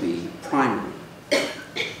held to be primary.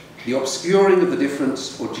 The obscuring of the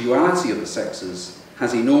difference or duality of the sexes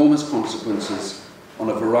has enormous consequences on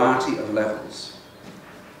a variety of levels.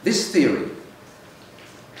 This theory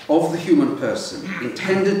of the human person,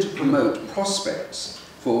 intended to promote prospects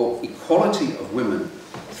for equality of women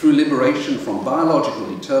through liberation from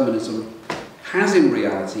biological determinism, has in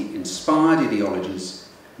reality inspired ideologies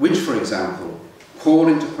which, for example, call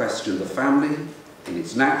into question the family in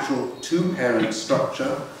its natural two-parent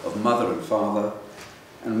structure of mother and father,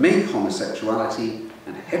 and make homosexuality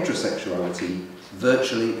and heterosexuality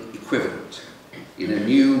virtually equivalent in a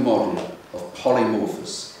new model of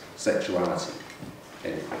polymorphous sexuality.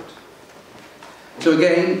 End quote. So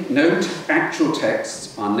again, no actual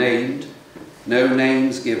texts are named, no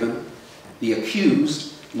names given. The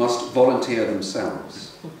accused must volunteer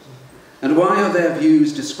themselves. And why are their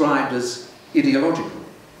views described as ideological?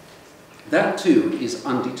 That too is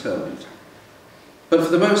undetermined. But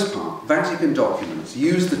for the most part, Vatican documents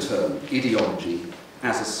use the term ideology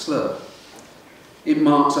as a slur. It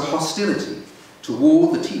marks a hostility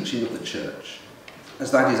toward the teaching of the Church, as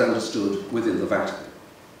that is understood within the Vatican.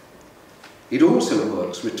 It also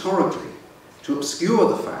works rhetorically to obscure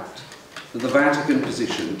the fact that the Vatican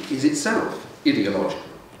position is itself ideological.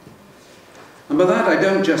 And by that I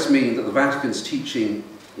don't just mean that the Vatican's teaching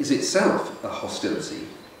is itself a hostility,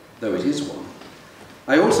 though it is one.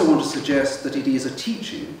 I also want to suggest that it is a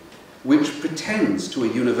teaching which pretends to a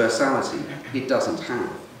universality it doesn't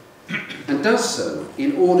have, and does so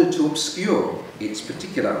in order to obscure its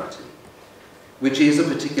particularity, which is a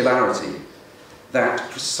particularity that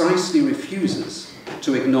precisely refuses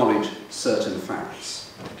to acknowledge certain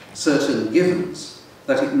facts, certain givens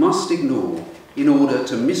that it must ignore in order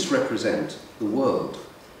to misrepresent the world,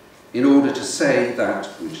 in order to say that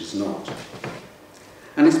which is not.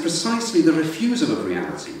 And it's precisely the refusal of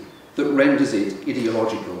reality that renders it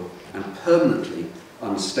ideological and permanently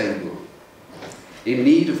unstable, in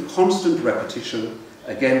need of constant repetition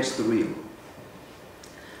against the real.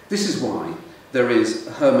 This is why there is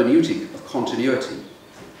a hermeneutic of continuity,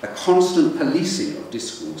 a constant policing of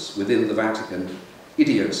discourse within the Vatican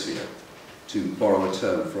idiosphere, to borrow a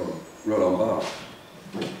term from Roland Barthes.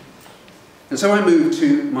 And so I move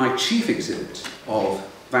to my chief exhibit of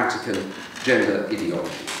Vatican gender ideology,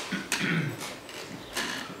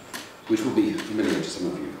 which will be familiar to some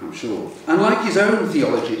of you, I'm sure. Unlike his own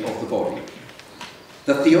theology of the body,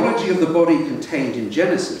 the theology of the body contained in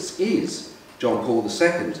Genesis is, John Paul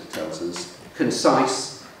II tells us,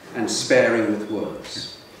 concise and sparing with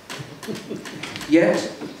words.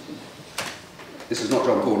 Yet, this is not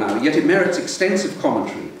John Paul now, yet it merits extensive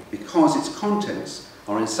commentary because its contents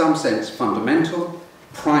are in some sense fundamental,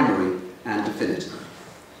 primary, and definitive.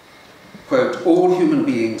 Quote, all human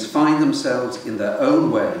beings find themselves in their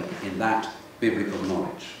own way in that biblical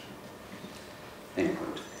knowledge. End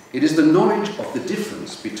quote. It is the knowledge of the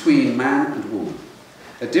difference between man and woman,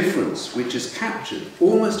 a difference which is captured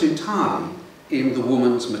almost entirely in the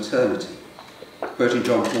woman's maternity. Quoting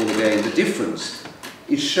John Paul again, the difference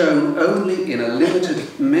is shown only in a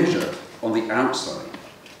limited measure on the outside,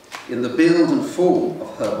 in the build and form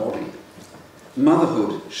of her body.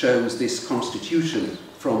 Motherhood shows this constitution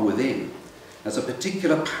from within, as a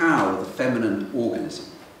particular power of the feminine organism.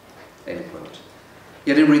 End quote.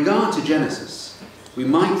 Yet in regard to Genesis, we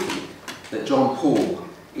might think that John Paul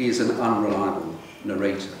is an unreliable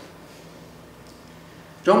narrator.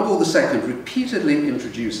 John Paul II repeatedly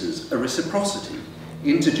introduces a reciprocity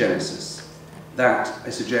into Genesis that,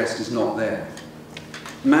 I suggest, is not there.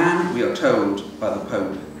 Man, we are told by the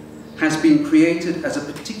Pope, has been created as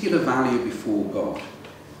a particular value before God,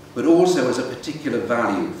 but also as a particular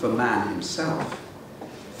value for man himself.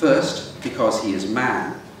 First, because he is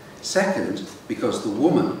man. Second, because the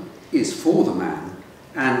woman is for the man,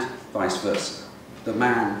 and vice versa, the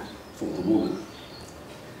man for the woman.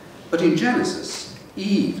 But in Genesis,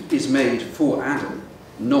 Eve is made for Adam,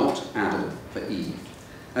 not Adam for Eve.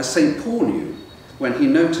 As St. Paul knew when he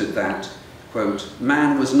noted that, quote,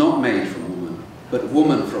 "Man was not made from woman, but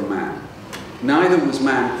woman from man. Neither was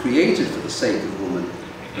man created for the sake of woman,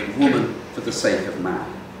 but woman for the sake of man."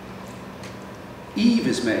 Eve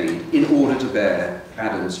is made in order to bear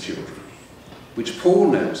Adam's children, which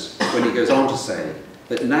Paul notes when he goes on to say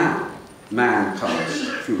that now man comes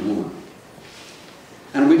through woman.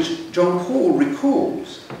 And which John Paul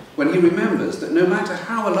recalls when he remembers that no matter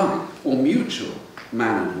how alike or mutual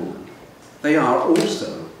man and woman, they are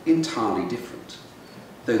also entirely different,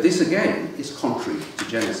 though this again is contrary to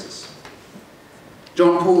Genesis.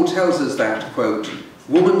 John Paul tells us that, quote,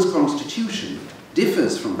 "Woman's constitution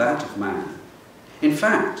differs from that of man. In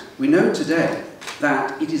fact, we know today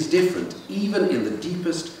that it is different even in the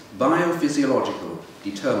deepest biophysiological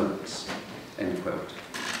determinants," end quote.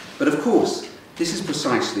 But of course, this is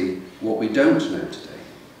precisely what we don't know today.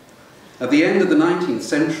 At the end of the 19th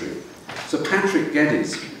century, Sir Patrick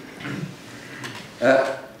Geddes,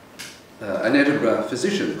 an Edinburgh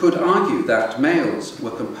physician, could argue that males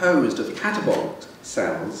were composed of catabolic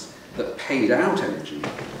cells that paid out energy,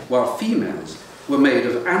 while females were made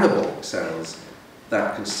of anabolic cells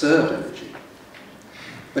that conserved energy.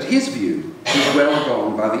 But his view was well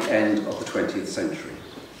gone by the end of the 20th century.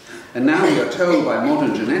 And now we are told by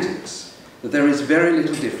modern genetics that there is very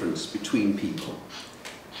little difference between people.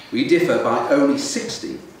 We differ by only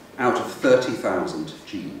 60 out of 30,000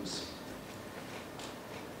 genes.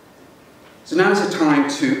 So now is the time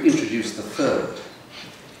to introduce the third.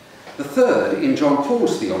 The third, in John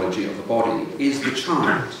Paul's theology of the body, is the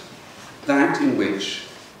child, that in which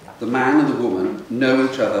the man and the woman know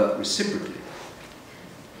each other reciprocally.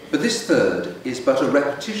 But this third is but a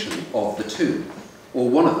repetition of the two, or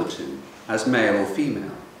one of the two, as male or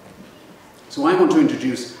female. So I want to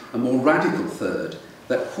introduce a more radical third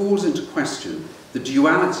that calls into question the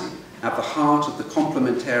duality at the heart of the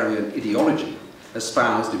complementarian ideology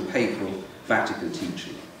espoused in papal Vatican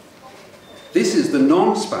teaching. This is the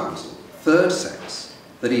non-spousal third sex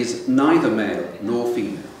that is neither male nor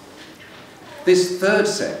female. This third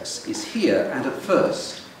sex is here and at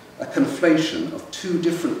first a conflation of two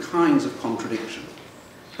different kinds of contradiction,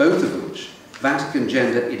 both of which Vatican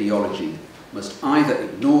gender ideology must either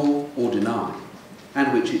ignore or deny,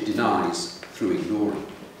 and which it denies through ignoring.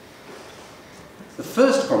 The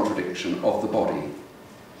first contradiction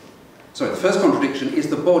is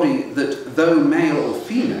the body that, though male or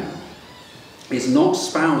female, is not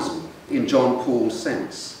spousal in John Paul's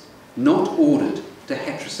sense, not ordered to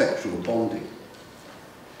heterosexual bonding.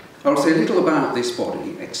 I'll say little about this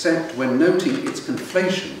body, except when noting its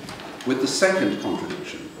conflation with the second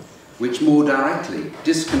contradiction, which more directly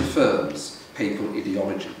disconfirms papal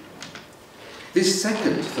ideology. This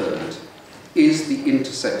second third is the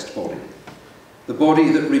intersexed body, the body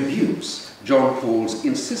that rebukes John Paul's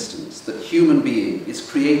insistence that human being is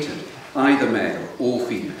created either male or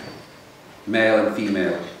female. Male and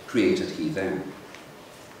female created he them.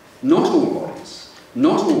 Not all bodies,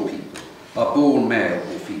 not all people are born male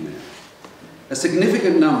or female. A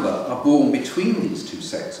significant number are born between these two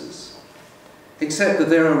sexes, except that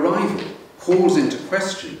their arrival calls into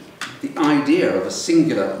question the idea of a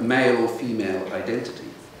singular male or female identity,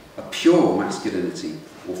 a pure masculinity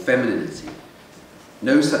or femininity.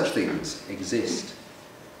 No such things exist.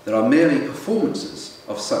 There are merely performances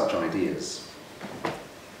of such ideas.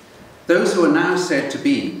 Those who are now said to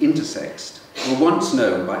be intersexed were once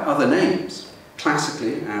known by other names,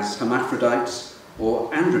 classically as hermaphrodites or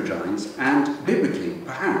androgynes, and biblically,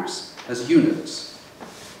 perhaps, as eunuchs.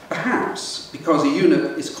 Perhaps because a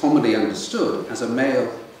eunuch is commonly understood as a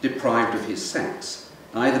male deprived of his sex,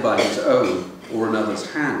 either by his own or another's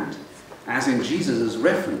hand, as in Jesus'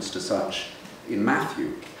 reference to such in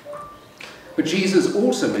Matthew. But Jesus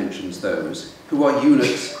also mentions those who are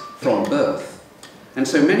eunuchs from birth, and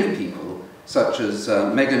so many people, such as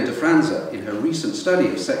Megan de Franza in her recent study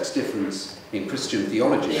of sex difference in Christian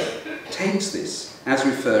theology, takes this as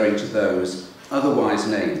referring to those otherwise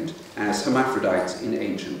named as hermaphrodites in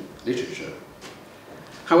ancient literature.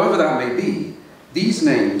 However that may be, these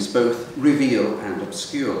names both reveal and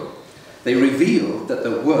obscure. They reveal that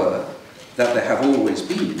there have always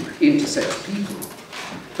been intersex people,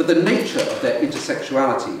 but the nature of their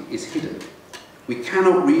intersexuality is hidden. We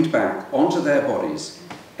cannot read back onto their bodies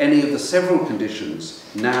any of the several conditions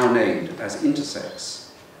now named as intersex,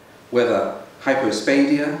 whether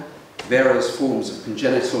hypospadia, various forms of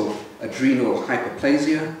congenital adrenal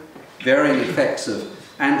hyperplasia, varying effects of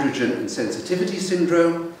androgen insensitivity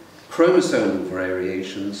syndrome, chromosomal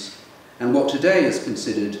variations, and what today is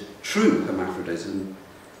considered true hermaphrodism,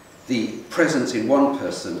 the presence in one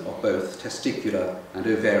person of both testicular and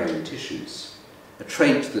ovarian tissues, a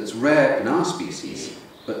trait that's rare in our species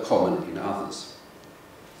but common in others.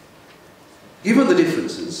 Given the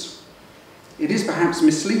differences, it is perhaps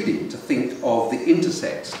misleading to think of the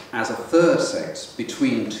intersex as a third sex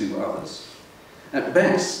between two others. At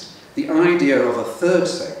best, the idea of a third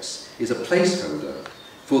sex is a placeholder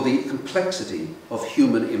for the complexity of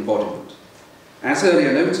human embodiment. As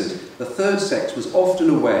earlier noted, the third sex was often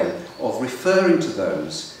a way of referring to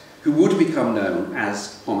those who would become known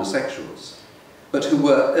as homosexuals, but who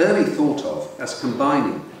were early thought of as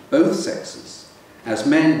combining both sexes, as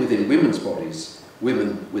men within women's bodies,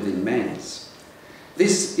 women within men's.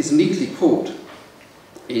 This is neatly caught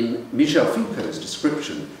in Michel Foucault's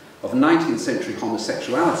description of 19th century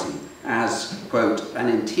homosexuality as, quote, an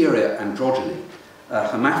interior androgyny, a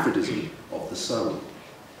hermaphrodism of the soul.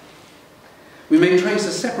 We may trace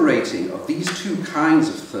a separating of these two kinds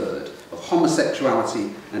of third, of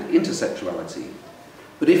homosexuality and intersexuality,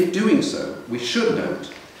 but if doing so, we should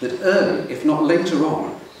note that early, if not later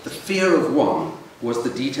on, the fear of one was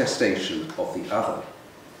the detestation of the other,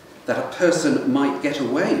 that a person might get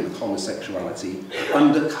away with homosexuality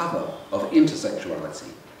under cover of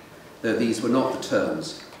intersexuality, though these were not the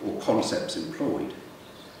terms or concepts employed.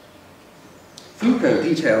 Foucault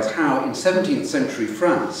details how in 17th century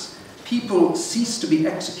France, people ceased to be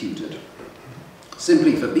executed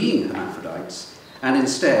simply for being hermaphrodites and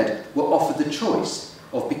instead were offered the choice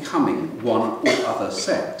of becoming one or other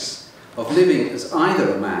sex, of living as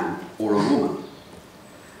either a man or a woman.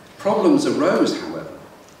 Problems arose, however,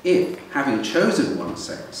 if, having chosen one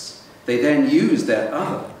sex, they then used their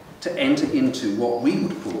other to enter into what we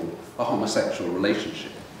would call a homosexual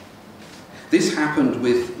relationship. This happened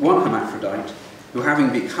with one hermaphrodite who,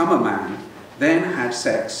 having become a man, then had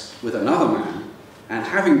sex with another man, and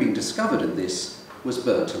having been discovered in this, was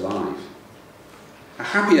burnt alive. A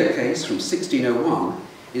happier case from 1601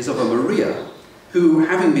 is of a Maria who,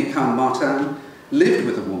 having become Martin, lived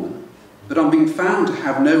with a woman, but on being found to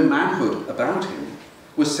have no manhood about him,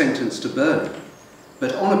 was sentenced to burning,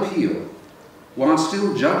 but on appeal, while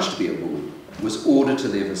still judged to be a woman, was ordered to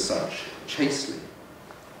live as such, chastely.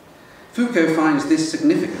 Foucault finds this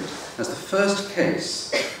significant as the first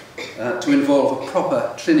case to involve a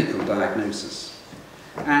proper clinical diagnosis,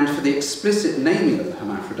 and for the explicit naming of the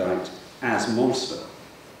hermaphrodite as monster.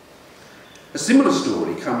 A similar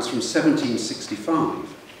story comes from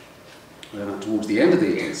 1765, towards the end of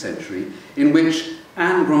the 18th century, in which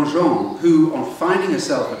Anne Grandjean, who, on finding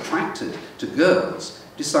herself attracted to girls,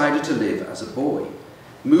 decided to live as a boy,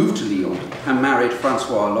 moved to Lyon and married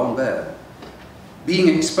Francois Lambert.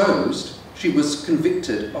 Being exposed, she was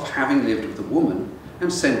convicted of having lived with a woman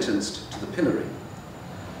and sentenced to the pillory.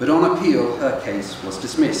 But on appeal, her case was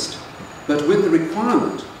dismissed, but with the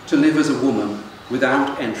requirement to live as a woman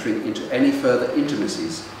without entering into any further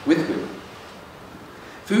intimacies with women.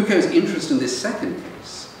 Foucault's interest in this second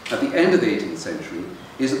case, at the end of the 18th century,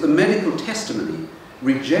 is that the medical testimony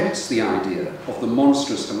rejects the idea of the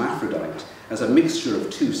monstrous hermaphrodite as a mixture of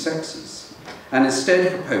two sexes, and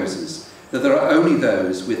instead proposes that there are only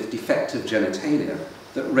those with defective genitalia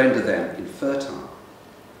that render them infertile.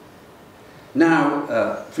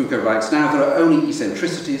 Now, Foucault writes, now there are only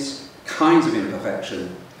eccentricities, kinds of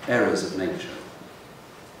imperfection, errors of nature.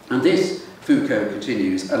 And this, Foucault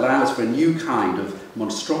continues, allows for a new kind of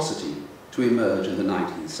monstrosity to emerge in the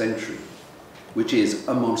 19th century, which is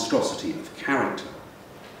a monstrosity of character.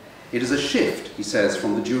 It is a shift, he says,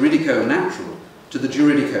 from the juridico-natural to the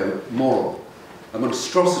juridico-moral, a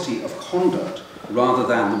monstrosity of conduct rather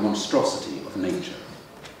than the monstrosity of nature.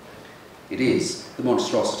 It is the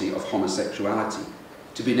monstrosity of homosexuality,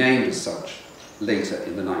 to be named as such later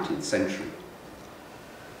in the 19th century.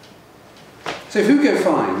 So Foucault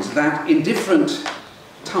finds that in different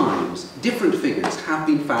times, different figures have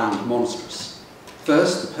been found monstrous.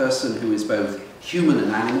 First, the person who is both human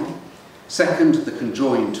and animal. Second, the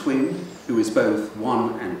conjoined twin, who is both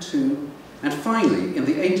one and two. And finally, in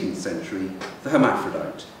the 18th century, the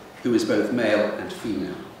hermaphrodite, who is both male and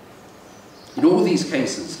female. In all these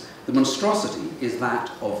cases, the monstrosity is that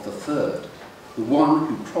of the third, the one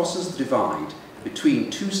who crosses the divide between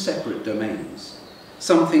two separate domains,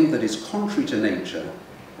 something that is contrary to nature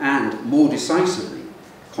and, more decisively,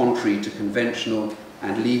 contrary to conventional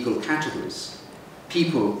and legal categories,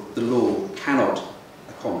 people the law cannot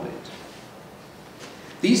accommodate.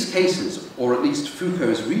 These cases, or at least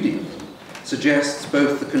Foucault's reading of them, suggests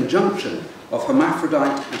both the conjunction of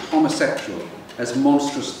hermaphrodite and homosexual as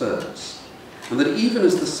monstrous thirds, and that even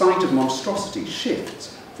as the site of monstrosity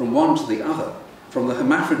shifts from one to the other, from the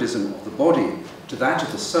hermaphrodism of the body to that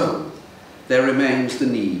of the soul, there remains the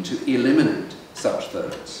need to eliminate such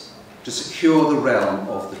thirds, to secure the realm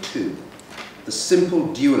of the two, the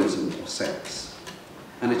simple dualism of sex.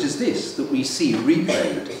 And it is this that we see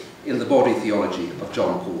replayed in the body theology of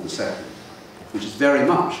John Paul II, which is very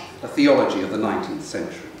much a theology of the 19th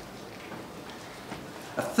century.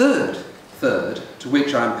 A third to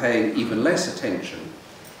which I'm paying even less attention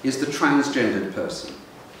is the transgendered person,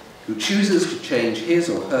 who chooses to change his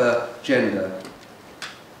or her gender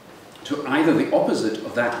to either the opposite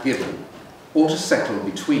of that given, or to settle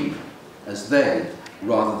between, as they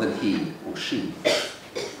rather than he or she.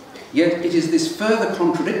 Yet it is this further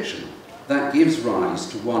contradiction that gives rise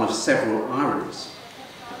to one of several ironies.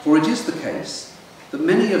 For it is the case that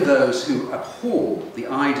many of those who abhor the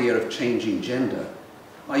idea of changing gender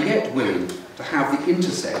are yet willing to have the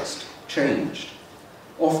intersex changed,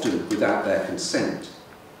 often without their consent,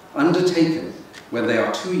 undertaken when they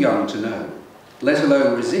are too young to know, let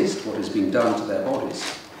alone resist what has been done to their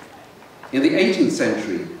bodies. In the 18th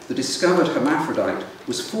century, the discovered hermaphrodite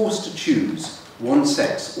was forced to choose one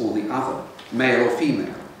sex or the other, male or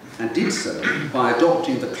female, and did so by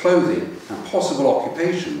adopting the clothing and possible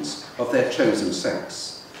occupations of their chosen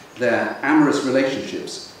sex, their amorous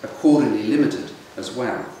relationships accordingly limited as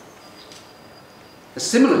well. A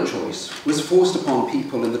similar choice was forced upon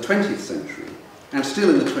people in the 20th century, and still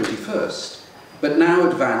in the 21st, but now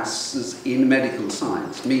advances in medical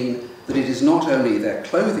science mean that it is not only their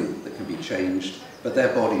clothing that can be changed, but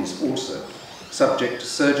their bodies also, subject to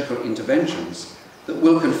surgical interventions that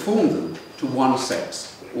will conform them to one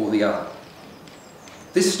sex or the other.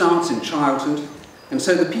 This starts in childhood, and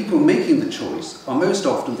so the people making the choice are most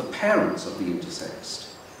often the parents of the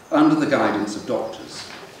intersexed, under the guidance of doctors,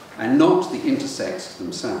 and not the intersexed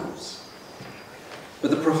themselves.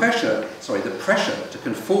 But the pressure to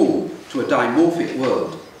conform to a dimorphic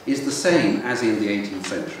world is the same as in the 18th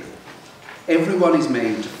century. Everyone is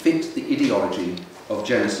made to fit the ideology of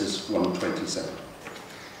Genesis 1:27.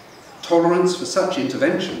 Tolerance for such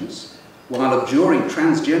interventions, while abjuring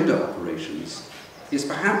transgender operations, is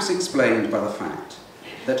perhaps explained by the fact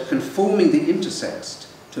that conforming the intersexed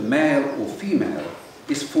to male or female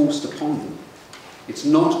is forced upon them. It's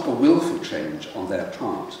not a willful change on their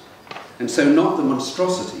part, and so not the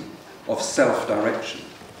monstrosity of self-direction,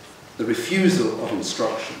 the refusal of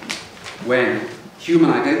instruction, when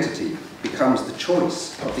human identity becomes the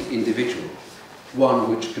choice of the individual,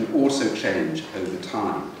 one which can also change over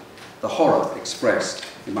time, the horror expressed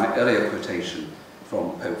in my earlier quotation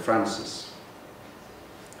from Pope Francis.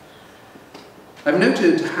 I've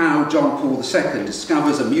noted how John Paul II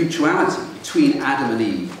discovers a mutuality between Adam and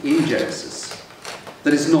Eve in Genesis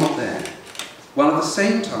that is not there, while at the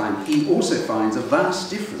same time he also finds a vast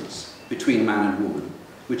difference between man and woman,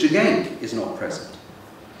 which again is not present.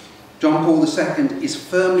 John Paul II is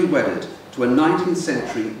firmly wedded to a 19th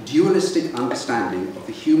century dualistic understanding of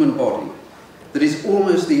the human body that is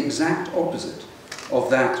almost the exact opposite of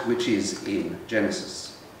that which is in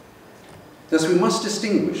Genesis. Thus we must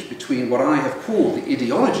distinguish between what I have called the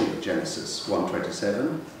ideology of Genesis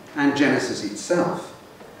 1:27 and Genesis itself,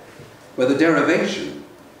 where the derivation,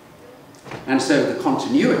 and so the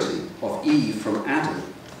continuity of Eve from Adam,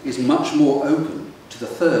 is much more open to the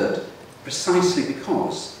third, precisely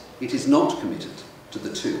because it is not committed to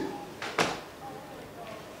the two.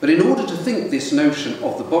 But in order to think this notion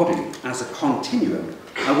of the body as a continuum,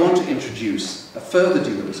 I want to introduce a further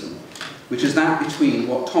dualism, which is that between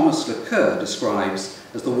what Thomas Lecoeur describes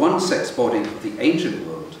as the one-sex body of the ancient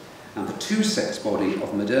world and the two-sex body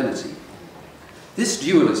of modernity. This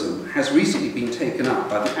dualism has recently been taken up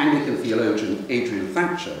by the Anglican theologian Adrian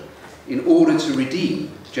Thatcher in order to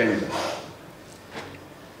redeem gender.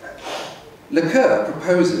 Lecoeur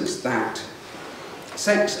proposes that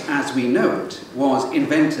sex as we know it was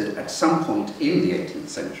invented at some point in the 18th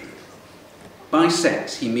century. By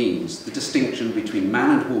sex he means the distinction between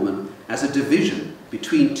man and woman as a division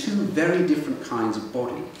between two very different kinds of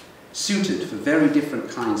body, suited for very different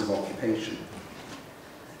kinds of occupation.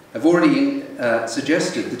 I've already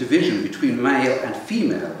suggested the division between male and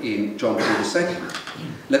female in John Paul II.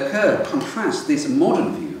 Lecoeur contrasts this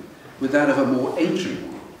modern view with that of a more ancient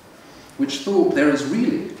one, which thought there is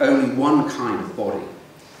really only one kind of body,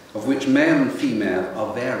 of which male and female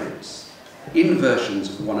are variants, inversions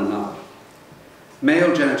of one another.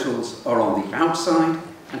 Male genitals are on the outside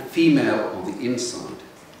and female on the inside,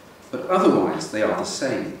 but otherwise they are the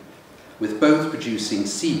same, with both producing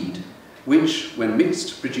seed, which, when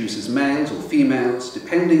mixed, produces males or females,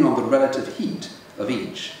 depending on the relative heat of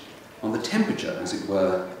each, on the temperature, as it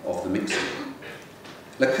were, of the mixture.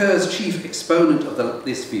 Lecoeur's chief exponent of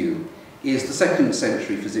this view is the 2nd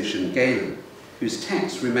century physician Galen, whose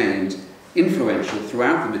text remained influential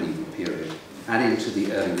throughout the medieval period and into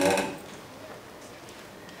the early modern.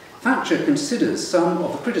 Thatcher considers some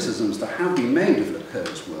of the criticisms that have been made of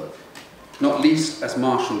Laqueur's work, not least as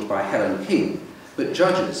marshalled by Helen King, but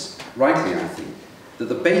judges, rightly I think, that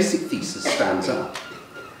the basic thesis stands up.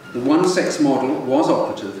 The one-sex model was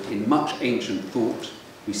operative in much ancient thought.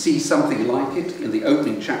 We see something like it in the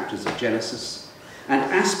opening chapters of Genesis, and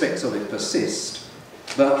aspects of it persist,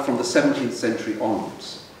 but from the 17th century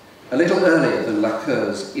onwards, a little earlier than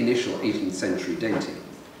Laqueur's initial 18th century dating.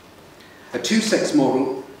 A two-sex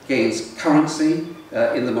model gains currency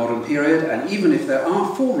in the modern period, and even if there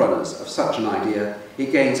are forerunners of such an idea,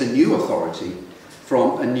 it gains a new authority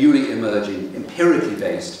from a newly emerging, empirically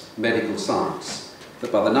based medical science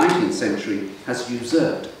that by the 19th century has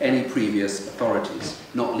usurped any previous authorities,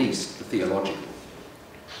 not least the theological.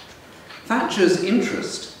 Thatcher's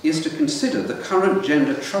interest is to consider the current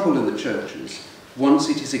gender trouble in the churches once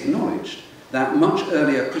it is acknowledged that much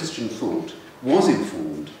earlier Christian thought was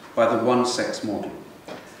informed by the one-sex model,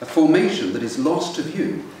 a formation that is lost to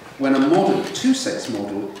view when a modern two-sex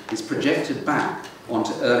model is projected back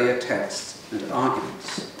onto earlier texts and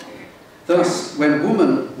arguments. Thus, when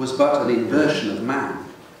woman was but an inversion of man,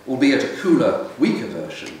 albeit a cooler, weaker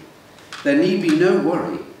version, there need be no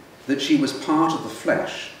worry that she was part of the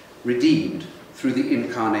flesh, redeemed through the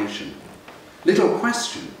incarnation. Little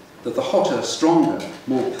question that the hotter, stronger,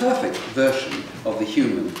 more perfect version of the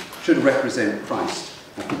human should represent Christ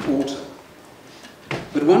at the altar.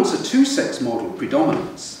 But once a two-sex model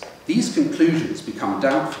predominates, these conclusions become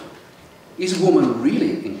doubtful. Is woman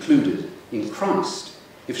really included in Christ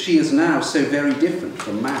if she is now so very different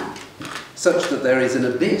from man, such that there is an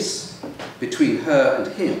abyss between her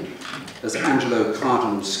and him, as Angelo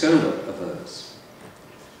Cardinal Scola avers?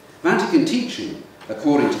 Vatican teaching,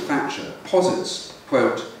 according to Thatcher, posits,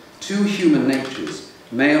 quote, two human natures,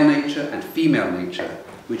 male nature and female nature,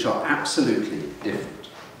 which are absolutely different.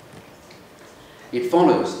 It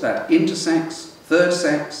follows that intersex, third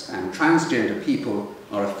sex and transgender people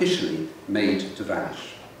are officially made to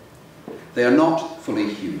vanish. They are not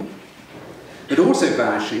fully human. But also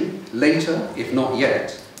vanishing, later, if not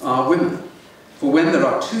yet, are women. For when there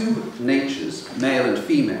are two natures, male and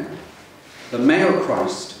female, the male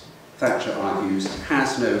Christ, Thatcher argues,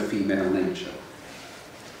 has no female nature.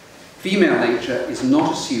 Female nature is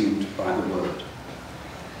not assumed by the word.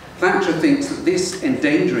 Thatcher thinks that this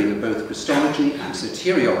endangering of both Christology and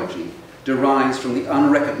soteriology derives from the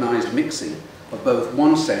unrecognised mixing of both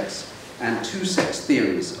one-sex and two-sex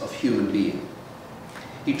theories of human being.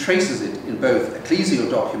 He traces it in both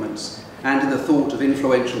ecclesial documents and in the thought of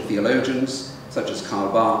influential theologians such as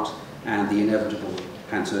Karl Barth and the inevitable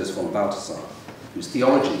Hans Urs von Balthasar, whose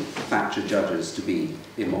theology Thatcher judges to be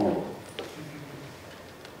immoral.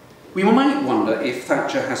 We might wonder if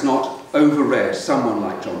Thatcher has not overread someone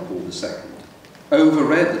like John Paul II,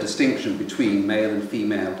 overread the distinction between male and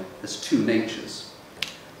female as two natures.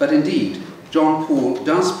 But indeed, John Paul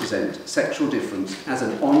does present sexual difference as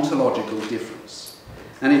an ontological difference,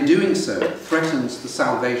 and in doing so threatens the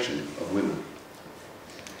salvation of women.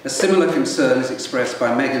 A similar concern is expressed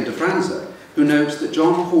by Megan de Franza, who notes that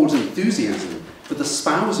John Paul's enthusiasm for the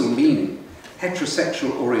spousal meaning,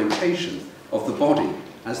 heterosexual orientation of the body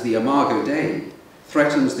as the Imago Dei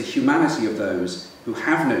threatens the humanity of those who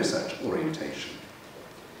have no such orientation.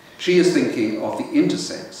 She is thinking of the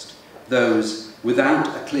intersexed, those without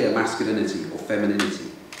a clear masculinity or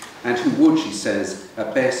femininity, and who would, she says,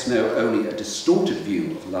 at best know only a distorted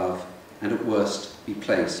view of love and at worst be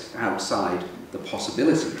placed outside the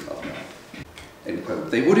possibility of love. End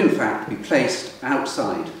quote. They would in fact be placed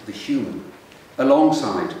outside the human,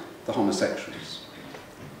 alongside the homosexuals.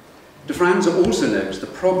 De Franza also notes the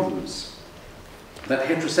problems that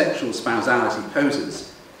heterosexual spousality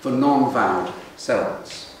poses for non-vowed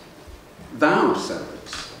celibates. Vowed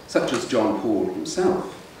celibates, such as John Paul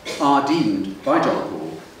himself, are deemed by John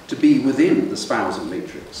Paul to be within the spousal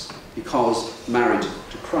matrix because married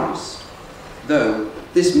to Christ, though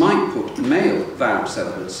this might put male vowed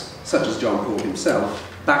celibates, such as John Paul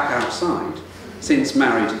himself, back outside, since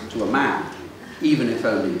married to a man, even if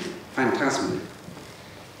only phantasmally.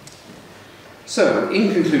 So,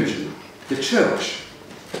 in conclusion, the Church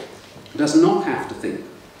does not have to think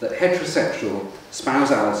that heterosexual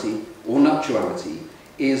spousality or nuptiality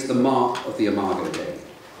is the mark of the Imago Dei.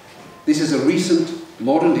 This is a recent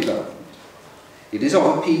modern development. It is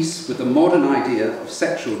of a piece with the modern idea of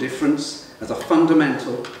sexual difference as a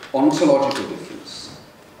fundamental ontological difference,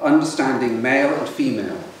 understanding male and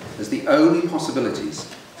female as the only possibilities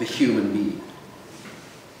for human being.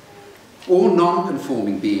 All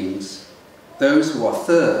non-conforming beings, those who are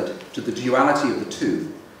third to the duality of the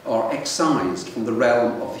two, are excised from the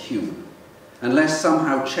realm of the human, unless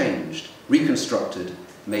somehow changed, reconstructed,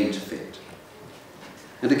 made to fit.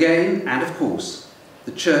 And again, and of course,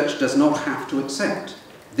 the Church does not have to accept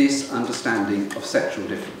this understanding of sexual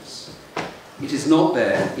difference. It is not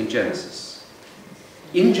there in Genesis.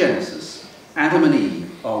 In Genesis, Adam and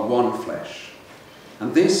Eve are one flesh.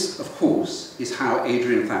 And this, of course, is how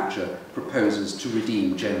Adrian Thatcher proposes to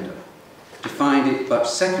redeem gender, to find it but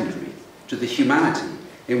secondary to the humanity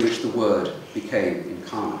in which the Word became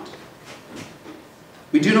incarnate.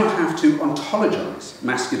 We do not have to ontologize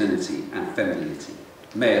masculinity and femininity,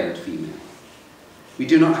 male and female. We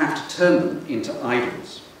do not have to turn them into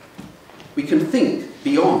idols. We can think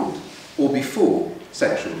beyond or before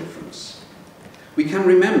sexual difference. We can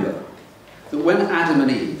remember that when Adam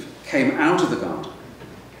and Eve came out of the garden,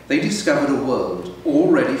 they discovered a world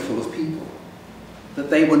already full of people, that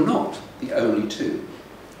they were not the only two.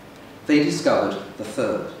 They discovered the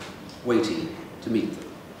third, waiting to meet them.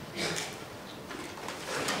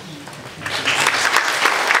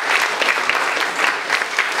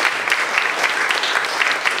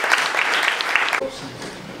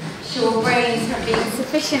 Your brains have been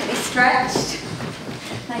sufficiently stretched.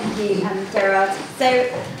 Thank you, Gerard.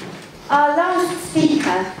 So, our last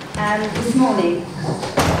speaker this morning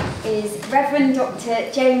is Reverend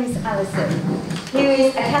Dr. James Allison, who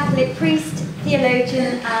is a Catholic priest,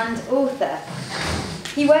 theologian and author.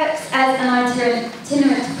 He works as an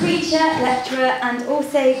itinerant preacher, lecturer and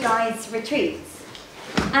also guides retreats.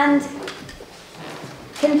 And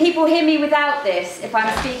can people hear me without this, if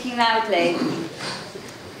I'm speaking loudly?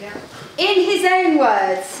 In his own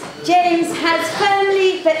words, James has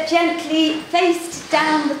firmly but gently faced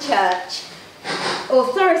down the church,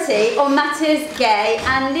 authority on matters gay,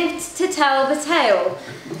 and lived to tell the tale.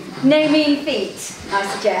 No mean feat, I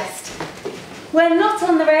suggest. When not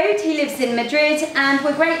on the road, he lives in Madrid, and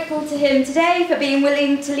we're grateful to him today for being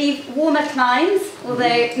willing to leave warmer climes,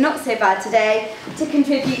 although not so bad today, to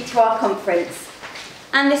contribute to our conference.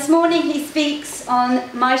 And this morning he speaks on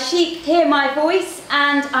My Sheep Hear My Voice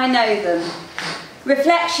and I Know Them.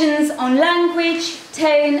 Reflections on language,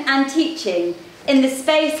 tone and teaching in the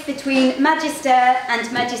space between magister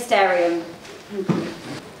and magisterium.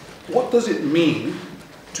 What does it mean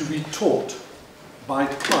to be taught by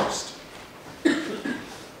Christ?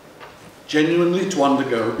 Genuinely to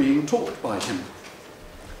undergo being taught by him.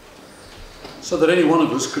 So that any one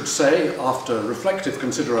of us could say, after reflective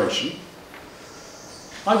consideration,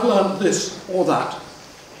 I've learned this or that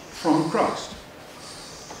from Christ.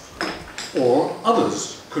 Or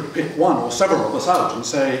others could pick one or several of us out and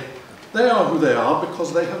say, they are who they are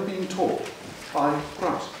because they have been taught by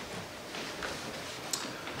Christ.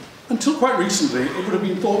 Until quite recently, it would have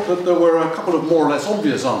been thought that there were a couple of more or less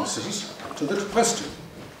obvious answers to this question.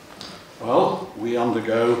 Well, we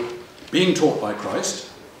undergo being taught by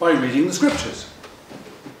Christ by reading the scriptures,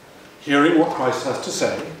 hearing what Christ has to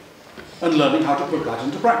say, and learning how to put that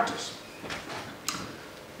into practice.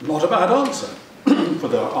 Not a bad answer, for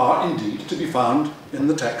there are indeed to be found in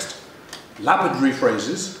the text lapidary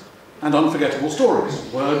phrases and unforgettable stories,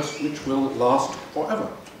 words which will last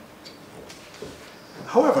forever.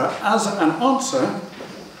 However, as an answer,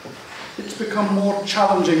 it's become more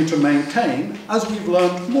challenging to maintain as we've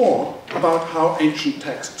learned more about how ancient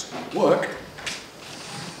texts work,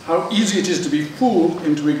 how easy it is to be fooled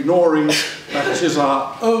into ignoring that it is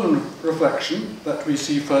our own reflection that we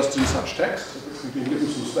see first in such texts, of which we've been given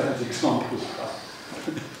some splendid examples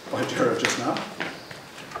by Gerard just now,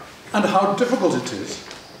 and how difficult it is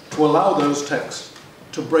to allow those texts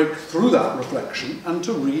to break through that reflection and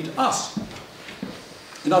to read us.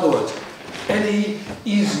 In other words, any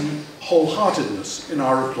easy wholeheartedness in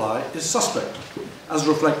our reply is suspect, as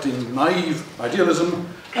reflecting naive idealism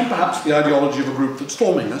and perhaps the ideology of a group that's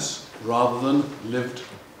forming us, rather than lived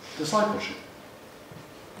discipleship.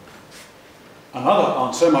 Another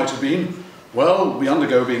answer might have been, well, we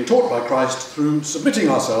undergo being taught by Christ through submitting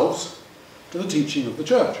ourselves to the teaching of the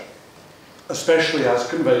Church, especially as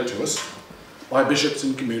conveyed to us by bishops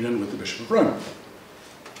in communion with the Bishop of Rome.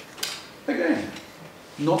 Again,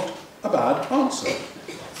 not a bad answer,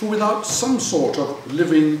 for without some sort of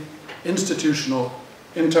living, institutional,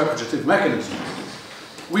 interpretative mechanism,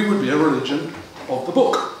 we would be a religion of the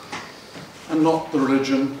book, and not the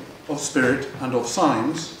religion of spirit and of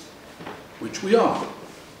signs, which we are.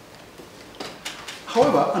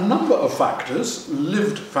 However, a number of factors,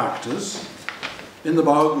 lived factors, in the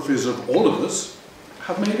biographies of all of us,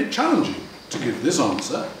 have made it challenging to give this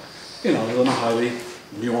answer in other than a highly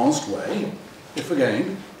nuanced way, if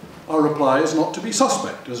again, our reply is not to be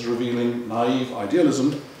suspect as revealing naive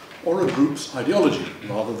idealism or a group's ideology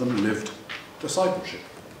rather than lived discipleship.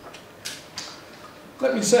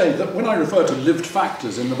 Let me say that when I refer to lived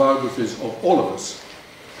factors in the biographies of all of us,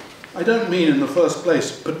 I don't mean in the first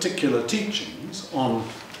place particular teachings on,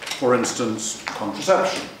 for instance,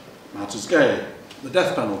 contraception, matters gay, the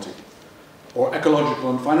death penalty, or ecological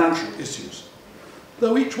and financial issues,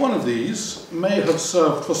 though each one of these may have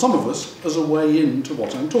served for some of us as a way into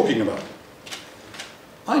what I'm talking about.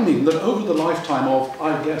 I mean that over the lifetime of,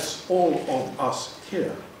 I guess, all of us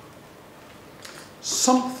here,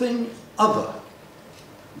 something other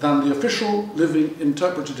than the official living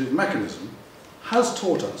interpretative mechanism has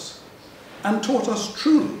taught us, and taught us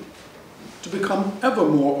truly, to become ever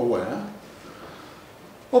more aware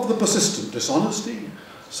of the persistent dishonesty,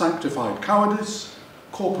 sanctified cowardice,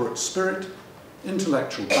 corporate spirit,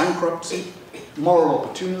 intellectual bankruptcy, moral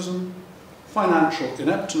opportunism, financial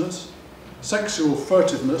ineptness, sexual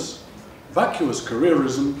furtiveness, vacuous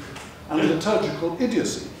careerism, and liturgical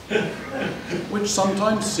idiocy, which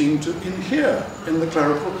sometimes seem to inhere in the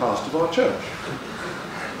clerical caste of our church,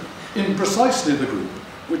 in precisely the group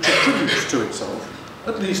which attributes to itself,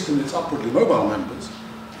 at least in its upwardly mobile members,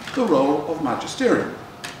 the role of magisterium.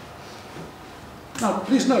 Now,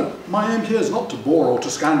 please note, my aim here is not to bore or to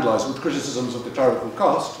scandalise with criticisms of the clerical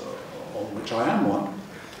caste, of which I am one.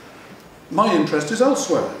 My interest is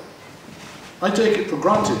elsewhere. I take it for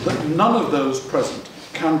granted that none of those present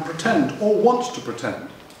can pretend or want to pretend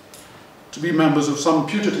to be members of some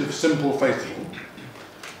putative simple faithful,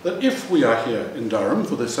 that if we are here in Durham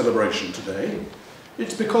for this celebration today,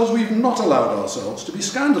 it's because we've not allowed ourselves to be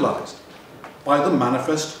scandalised by the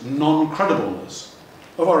manifest non-credibleness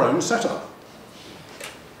of our own setup,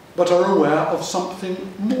 but are aware of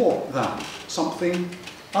something more than, something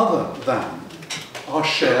other than our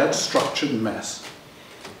shared structured mess,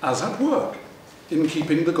 as at work in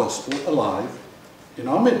keeping the gospel alive in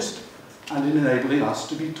our midst and in enabling us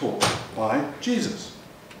to be taught by Jesus.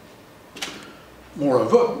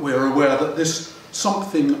 Moreover, we are aware that this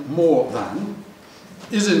something more than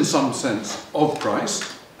is in some sense of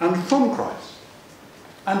Christ and from Christ,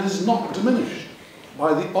 and is not diminished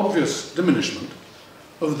by the obvious diminishment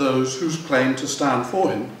of those whose claim to stand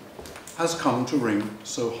for him has come to ring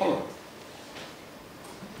so hollow.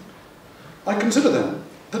 I consider then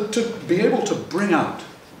that to be able to bring out,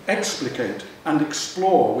 explicate, and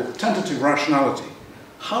explore with tentative rationality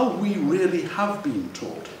how we really have been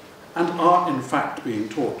taught and are in fact being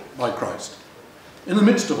taught by Christ in the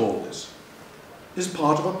midst of all this is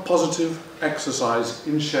part of a positive exercise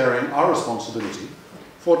in sharing our responsibility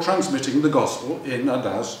for transmitting the gospel in and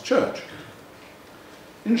as church.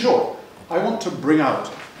 In short, I want to bring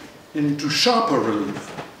out into sharper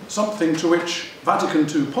relief something to which Vatican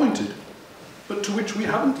II pointed, but to which we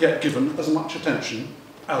haven't yet given as much attention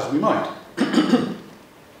as we might.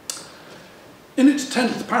 In its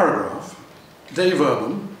 10th paragraph, Dave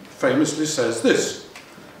Urban famously says this,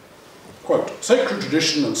 quote, "Sacred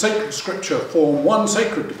tradition and sacred scripture form one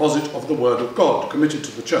sacred deposit of the word of God committed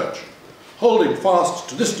to the church. Holding fast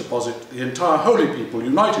to this deposit, the entire holy people,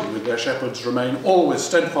 united with their shepherds, remain always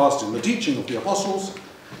steadfast in the teaching of the apostles,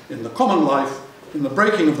 in the common life, in the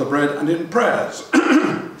breaking of the bread, and in prayers,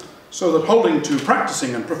 so that holding to,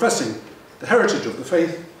 practicing and professing the heritage of the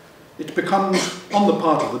faith, it becomes, on the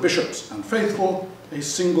part of the bishops and faithful, a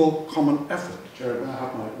single common effort." Jared, may I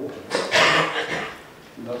have my water?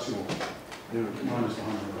 And that's yours. Mine is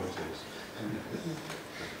behind the roses.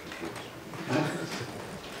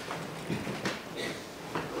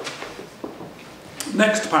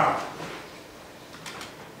 Next paragraph.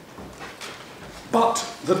 But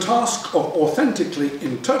the task of authentically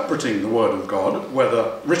interpreting the Word of God,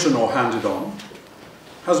 whether written or handed on,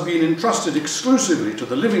 has been entrusted exclusively to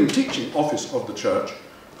the living teaching office of the Church,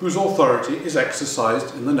 whose authority is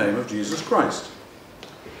exercised in the name of Jesus Christ.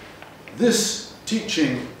 This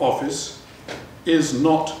teaching office is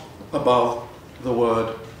not above the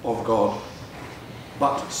Word of God,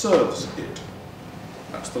 but serves it.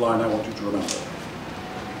 That's the line I want you to remember.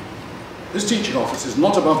 This teaching office is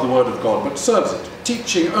not above the Word of God, but serves it,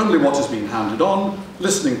 teaching only what has been handed on,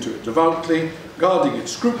 listening to it devoutly, guarding it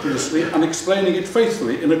scrupulously, and explaining it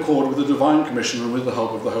faithfully in accord with the divine commission and with the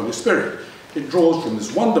help of the Holy Spirit. It draws from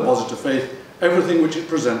this one deposit of faith everything which it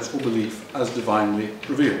presents for belief as divinely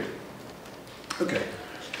revealed. Okay,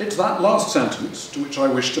 it's that last sentence to which I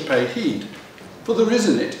wish to pay heed, for there is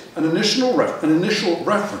in it an initial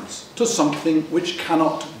reference to something which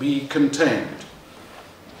cannot be contained.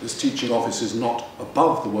 This teaching office is not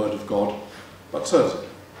above the Word of God, but serves it.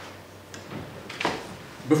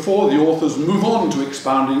 Before the authors move on to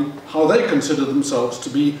expounding how they consider themselves to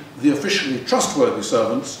be the officially trustworthy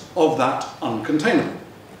servants of that uncontainable.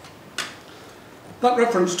 That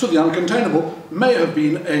reference to the uncontainable may have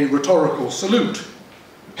been a rhetorical salute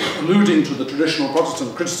alluding to the traditional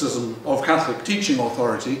Protestant criticism of Catholic teaching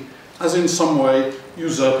authority as in some way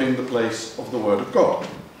usurping the place of the Word of God.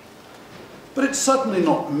 But it's certainly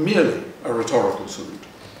not merely a rhetorical salute,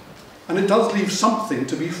 and it does leave something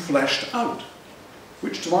to be fleshed out,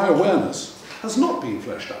 which to my awareness has not been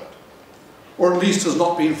fleshed out, or at least has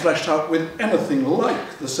not been fleshed out with anything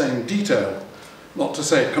like the same detail, not to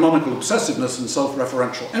say canonical obsessiveness and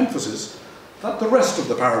self-referential emphasis, that the rest of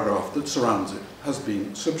the paragraph that surrounds it has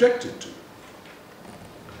been subjected to.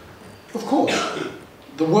 Of course,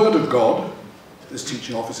 the Word of God, this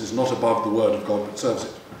teaching office is not above the Word of God but serves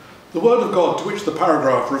it, the Word of God to which the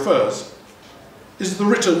paragraph refers is the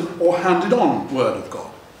written or handed-on Word of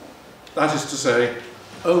God. That is to say,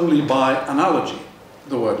 only by analogy,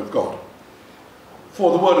 the Word of God.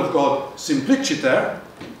 For the Word of God simpliciter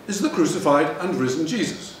is the crucified and risen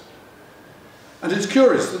Jesus. And it's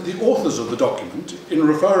curious that the authors of the document, in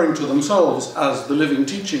referring to themselves as the living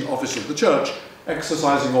teaching office of the Church,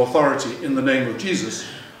 exercising authority in the name of Jesus,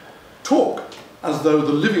 talk as though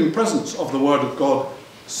the living presence of the Word of God,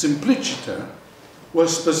 simpliciter, were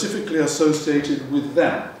specifically associated with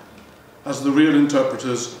them as the real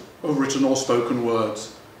interpreters of written or spoken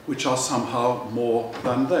words, which are somehow more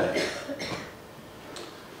than they.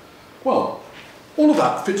 Well, all of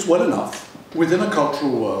that fits well enough within a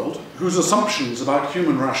cultural world whose assumptions about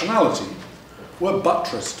human rationality were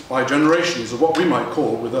buttressed by generations of what we might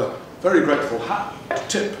call, with a very grateful hat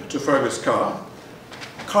tip to Fergus Carr,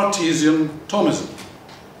 Cartesian Thomism.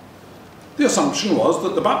 The assumption was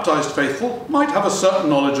that the baptized faithful might have a certain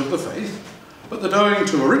knowledge of the faith, but that owing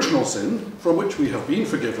to original sin, from which we have been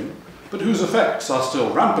forgiven, but whose effects are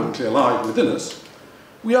still rampantly alive within us,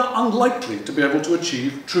 we are unlikely to be able to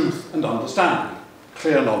achieve truth and understanding,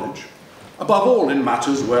 clear knowledge, above all in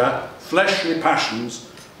matters where fleshly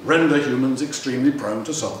passions render humans extremely prone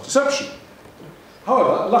to self-deception.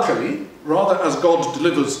 However, luckily, rather as God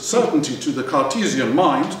delivers certainty to the Cartesian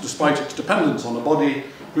mind, despite its dependence on a body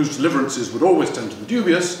whose deliverances would always tend to the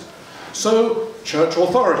dubious, so church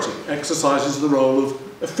authority exercises the role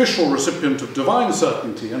of official recipient of divine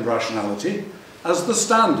certainty and rationality as the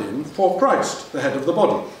stand-in for Christ, the head of the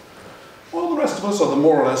body, while the rest of us are the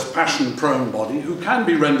more or less passion-prone body who can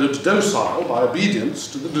be rendered docile by obedience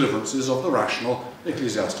to the deliverances of the rational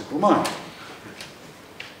ecclesiastical mind.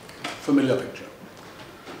 Familiar picture.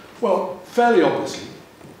 Well, fairly obviously,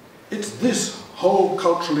 it's this whole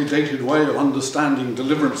culturally dated way of understanding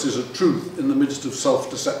deliverances of truth in the midst of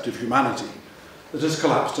self-deceptive humanity that has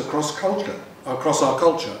collapsed across our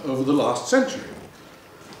culture over the last century.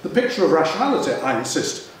 The picture of rationality, I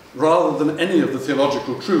insist, rather than any of the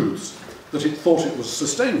theological truths that it thought it was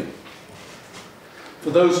sustaining. For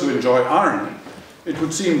those who enjoy irony, it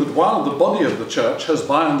would seem that while the body of the church has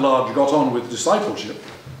by and large got on with discipleship,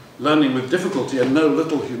 learning with difficulty and no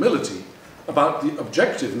little humility about the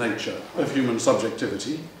objective nature of human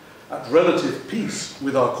subjectivity, at relative peace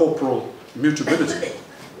with our corporal mutability,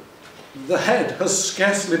 the head has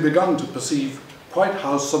scarcely begun to perceive quite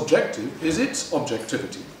how subjective is its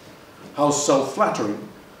objectivity, how self-flattering,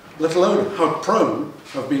 let alone how prone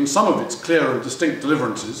have been some of its clear and distinct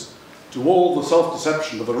deliverances to all the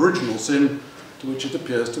self-deception of original sin to which it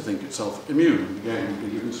appears to think itself immune. And again,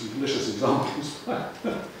 we've given some delicious examples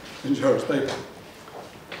in Joe's paper.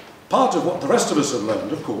 Part of what the rest of us have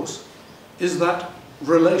learned, of course, is that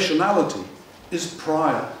relationality is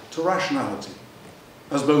prior to rationality,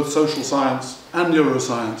 as both social science and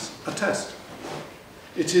neuroscience attest.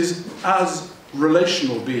 It is as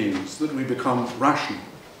relational beings that we become rational,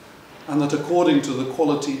 and that according to the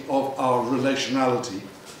quality of our relationality,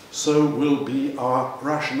 so will be our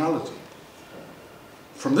rationality.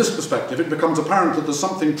 From this perspective, it becomes apparent that there's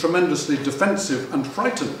something tremendously defensive and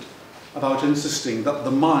frightened about insisting that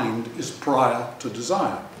the mind is prior to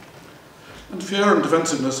desire. And fear and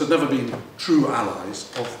defensiveness have never been true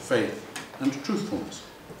allies of faith and truthfulness.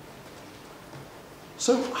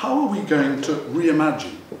 So how are we going to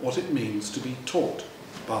reimagine what it means to be taught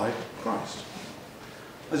by Christ?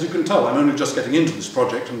 As you can tell, I'm only just getting into this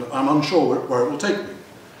project and I'm unsure where it will take me.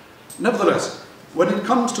 Nevertheless, when it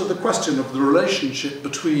comes to the question of the relationship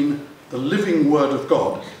between the living Word of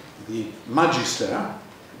God, the magister,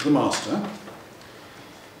 the master,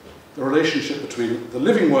 the relationship between the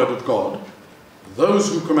living Word of God, those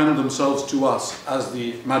who commend themselves to us as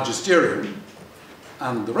the magisterium,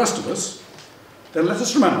 and the rest of us, then let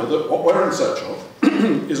us remember that what we're in search of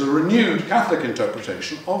is a renewed Catholic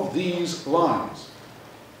interpretation of these lines.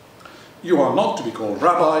 You are not to be called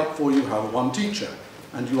rabbi, for you have one teacher,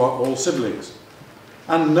 and you are all siblings.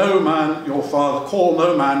 And no man your father, call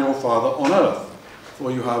no man your father on earth,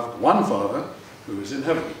 for you have one Father who is in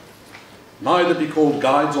heaven. neither be called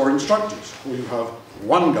guides or instructors, for you have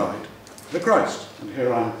one guide, the Christ. And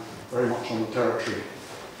here I'm very much on the territory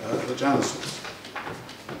that Janus.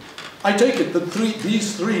 I take it that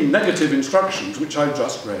these three negative instructions, which I've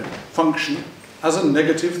just read, function as a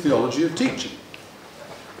negative theology of teaching.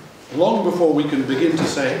 Long before we can begin to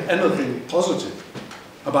say anything positive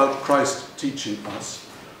about Christ teaching us,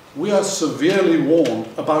 we are severely warned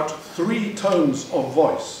about three tones of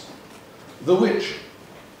voice, the which,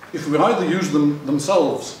 if we either use them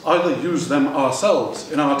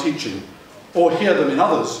ourselves in our teaching, or hear them in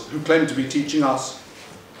others who claim to be teaching us,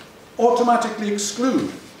 automatically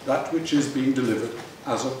exclude that which is being delivered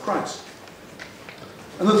as of Christ.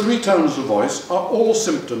 And the three tones of voice are all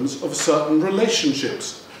symptoms of certain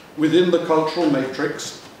relationships within the cultural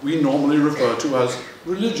matrix we normally refer to as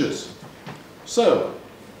religious. So,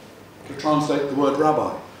 to translate the word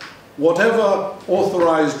rabbi, whatever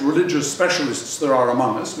authorized religious specialists there are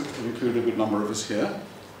among us, which would include a good number of us here,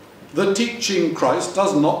 the teaching Christ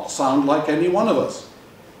does not sound like any one of us.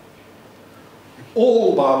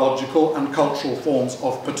 All biological and cultural forms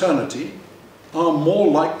of paternity are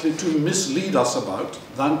more likely to mislead us about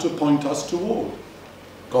than to point us toward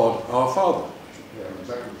God our Father.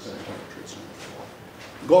 Exactly the same territory.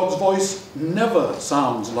 God's voice never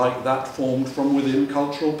sounds like that formed from within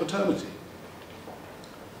cultural paternity.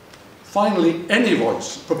 Finally, any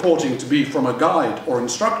voice purporting to be from a guide or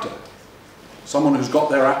instructor, someone who's got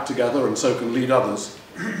their act together and so can lead others,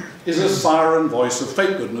 is a siren voice of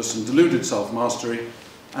fake goodness and deluded self-mastery,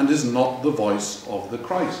 and is not the voice of the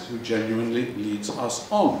Christ who genuinely leads us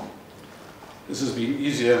on. This has been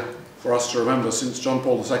easier for us to remember since John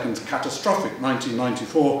Paul II's catastrophic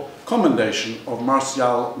 1994 commendation of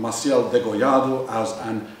Maciel Degollado as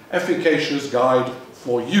an efficacious guide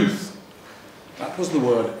for youth. That was the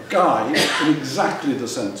word guide in exactly the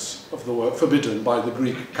sense of the word forbidden by the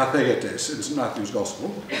Greek kathegetes in St. Matthew's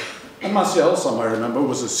Gospel. And Maciel, some may remember,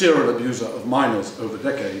 was a serial abuser of minors over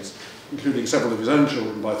decades, including several of his own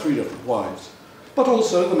children by 3 different wives, but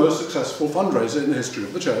also the most successful fundraiser in the history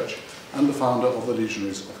of the Church and the founder of the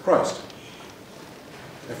Legionaries of Christ.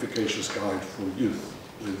 Efficacious guide for youth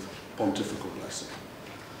with pontifical blessing.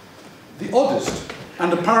 The oddest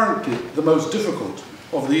and apparently the most difficult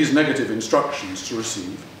of these negative instructions to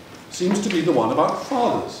receive seems to be the one about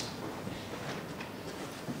fathers.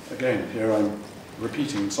 Again, here I'm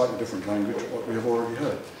repeating in slightly different language what we have already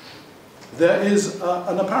heard. There is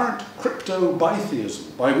an apparent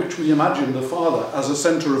crypto-bitheism by which we imagine the father as a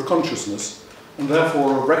centre of consciousness and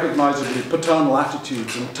therefore of recognisably paternal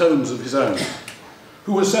attitudes and tones of his own,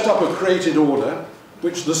 who has set up a created order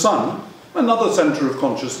which the son, another centre of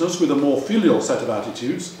consciousness with a more filial set of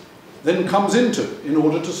attitudes, then comes into in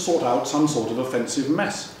order to sort out some sort of offensive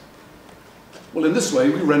mess. Well, in this way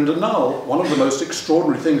we render null one of the most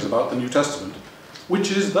extraordinary things about the New Testament,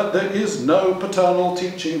 which is that there is no paternal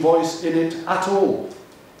teaching voice in it at all.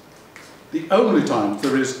 The only time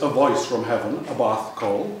there is a voice from heaven, a bath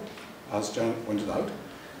kol, as Janet pointed out,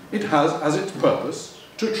 it has as its purpose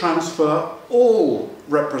to transfer all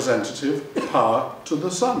representative power to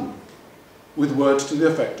the Son, with words to the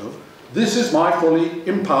effect of, "This is my fully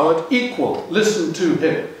empowered equal, listen to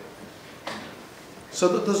him." So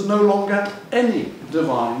that there's no longer any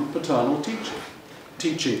divine paternal teaching.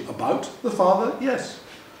 Teaching about the Father, yes,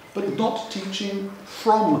 but not teaching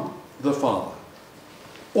from the Father.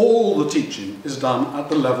 All the teaching is done at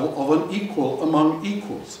the level of an equal among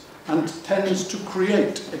equals and tends to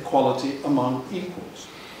create equality among equals.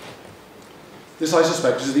 This, I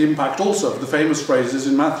suspect, is the impact also of the famous phrases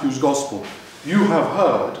in Matthew's Gospel, "You have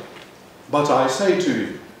heard, but I say to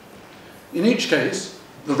you." In each case,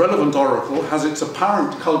 the relevant oracle has its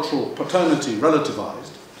apparent cultural paternity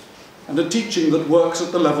relativized, and a teaching that works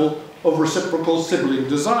at the level of reciprocal sibling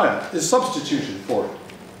desire is substituted for it.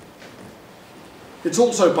 It's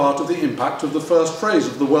also part of the impact of the first phrase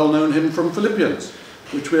of the well-known hymn from Philippians,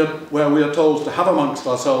 where we are told to have amongst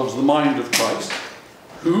ourselves the mind of Christ,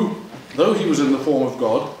 who, though he was in the form of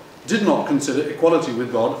God, did not consider equality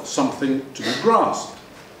with God something to be grasped.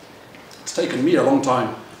 It's taken me a long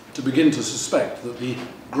time to begin to suspect that the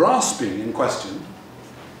grasping in question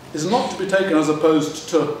is not to be taken as opposed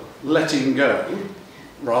to letting go,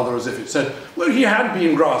 rather as if it said, well, he had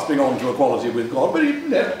been grasping onto equality with God, but he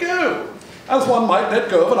let go, as one might let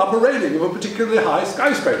go of an upper railing of a particularly high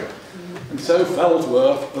skyscraper, and so fell to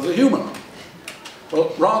earth as a human.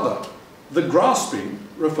 Well, rather, the grasping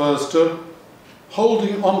refers to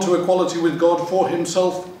holding onto equality with God for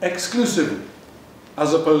himself exclusively,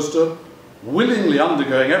 as opposed to willingly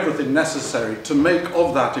undergoing everything necessary to make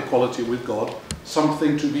of that equality with God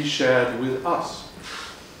something to be shared with us.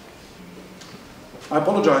 I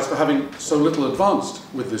apologise for having so little advanced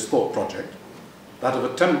with this thought project, that of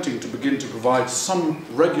attempting to begin to provide some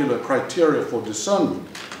regular criteria for discernment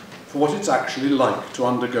for what it's actually like to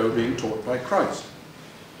undergo being taught by Christ.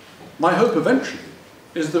 My hope eventually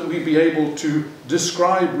is that we be able to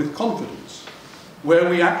describe with confidence where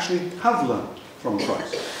we actually have learned from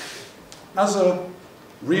Christ, as a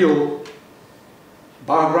real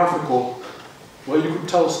biographical, where you could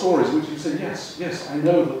tell stories in which you say, yes, I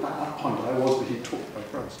know that at that point I was being taught by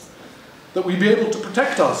Christ. That we be able to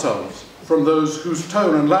protect ourselves from those whose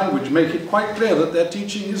tone and language make it quite clear that their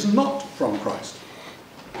teaching is not from Christ,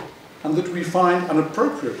 and that we find an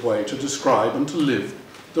appropriate way to describe and to live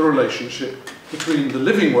the relationship between the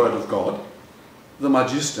living Word of God, the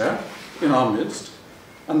Magister, in our midst,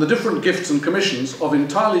 and the different gifts and commissions of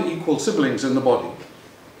entirely equal siblings in the body.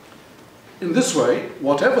 In this way,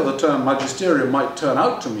 whatever the term magisterium might turn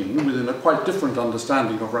out to mean within a quite different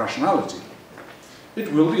understanding of rationality,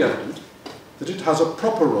 it will be evident that it has a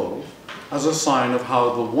proper role as a sign of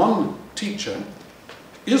how the one teacher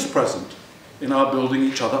is present in our building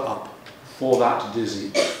each other up for that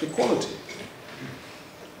dizzy equality.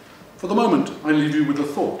 For the moment, I leave you with a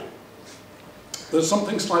thought. There's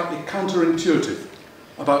something slightly counterintuitive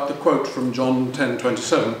about the quote from John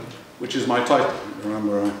 10:27, which is my title.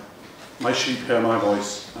 Remember, my sheep hear my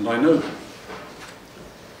voice, and I know them.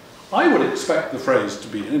 I would expect the phrase to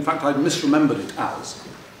be, and in fact I'd misremembered it as,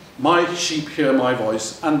 my sheep hear my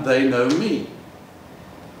voice, and they know me,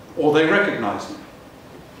 or they recognize me.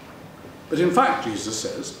 But in fact, Jesus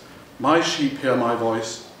says, my sheep hear my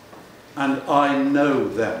voice, and I know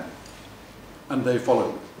them, and they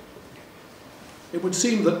follow me. It would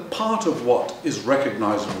seem that part of what is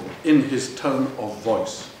recognizable in his tone of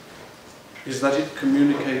voice is that it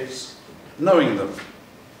communicates knowing them,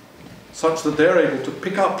 such that they're able to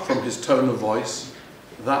pick up from his tone of voice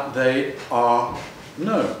that they are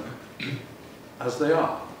known as they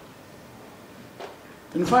are.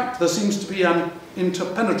 In fact, there seems to be an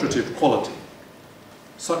interpenetrative quality,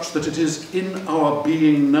 such that it is in our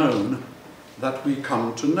being known that we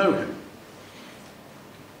come to know him.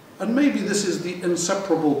 And maybe this is the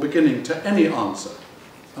inseparable beginning to any answer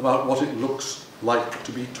about what it looks like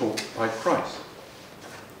to be taught by Christ.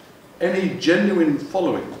 Any genuine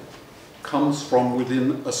following comes from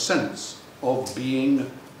within a sense of being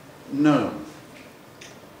known,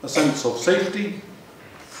 a sense of safety,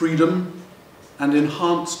 freedom, and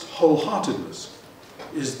enhanced wholeheartedness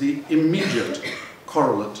is the immediate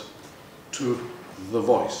correlate to the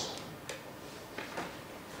voice.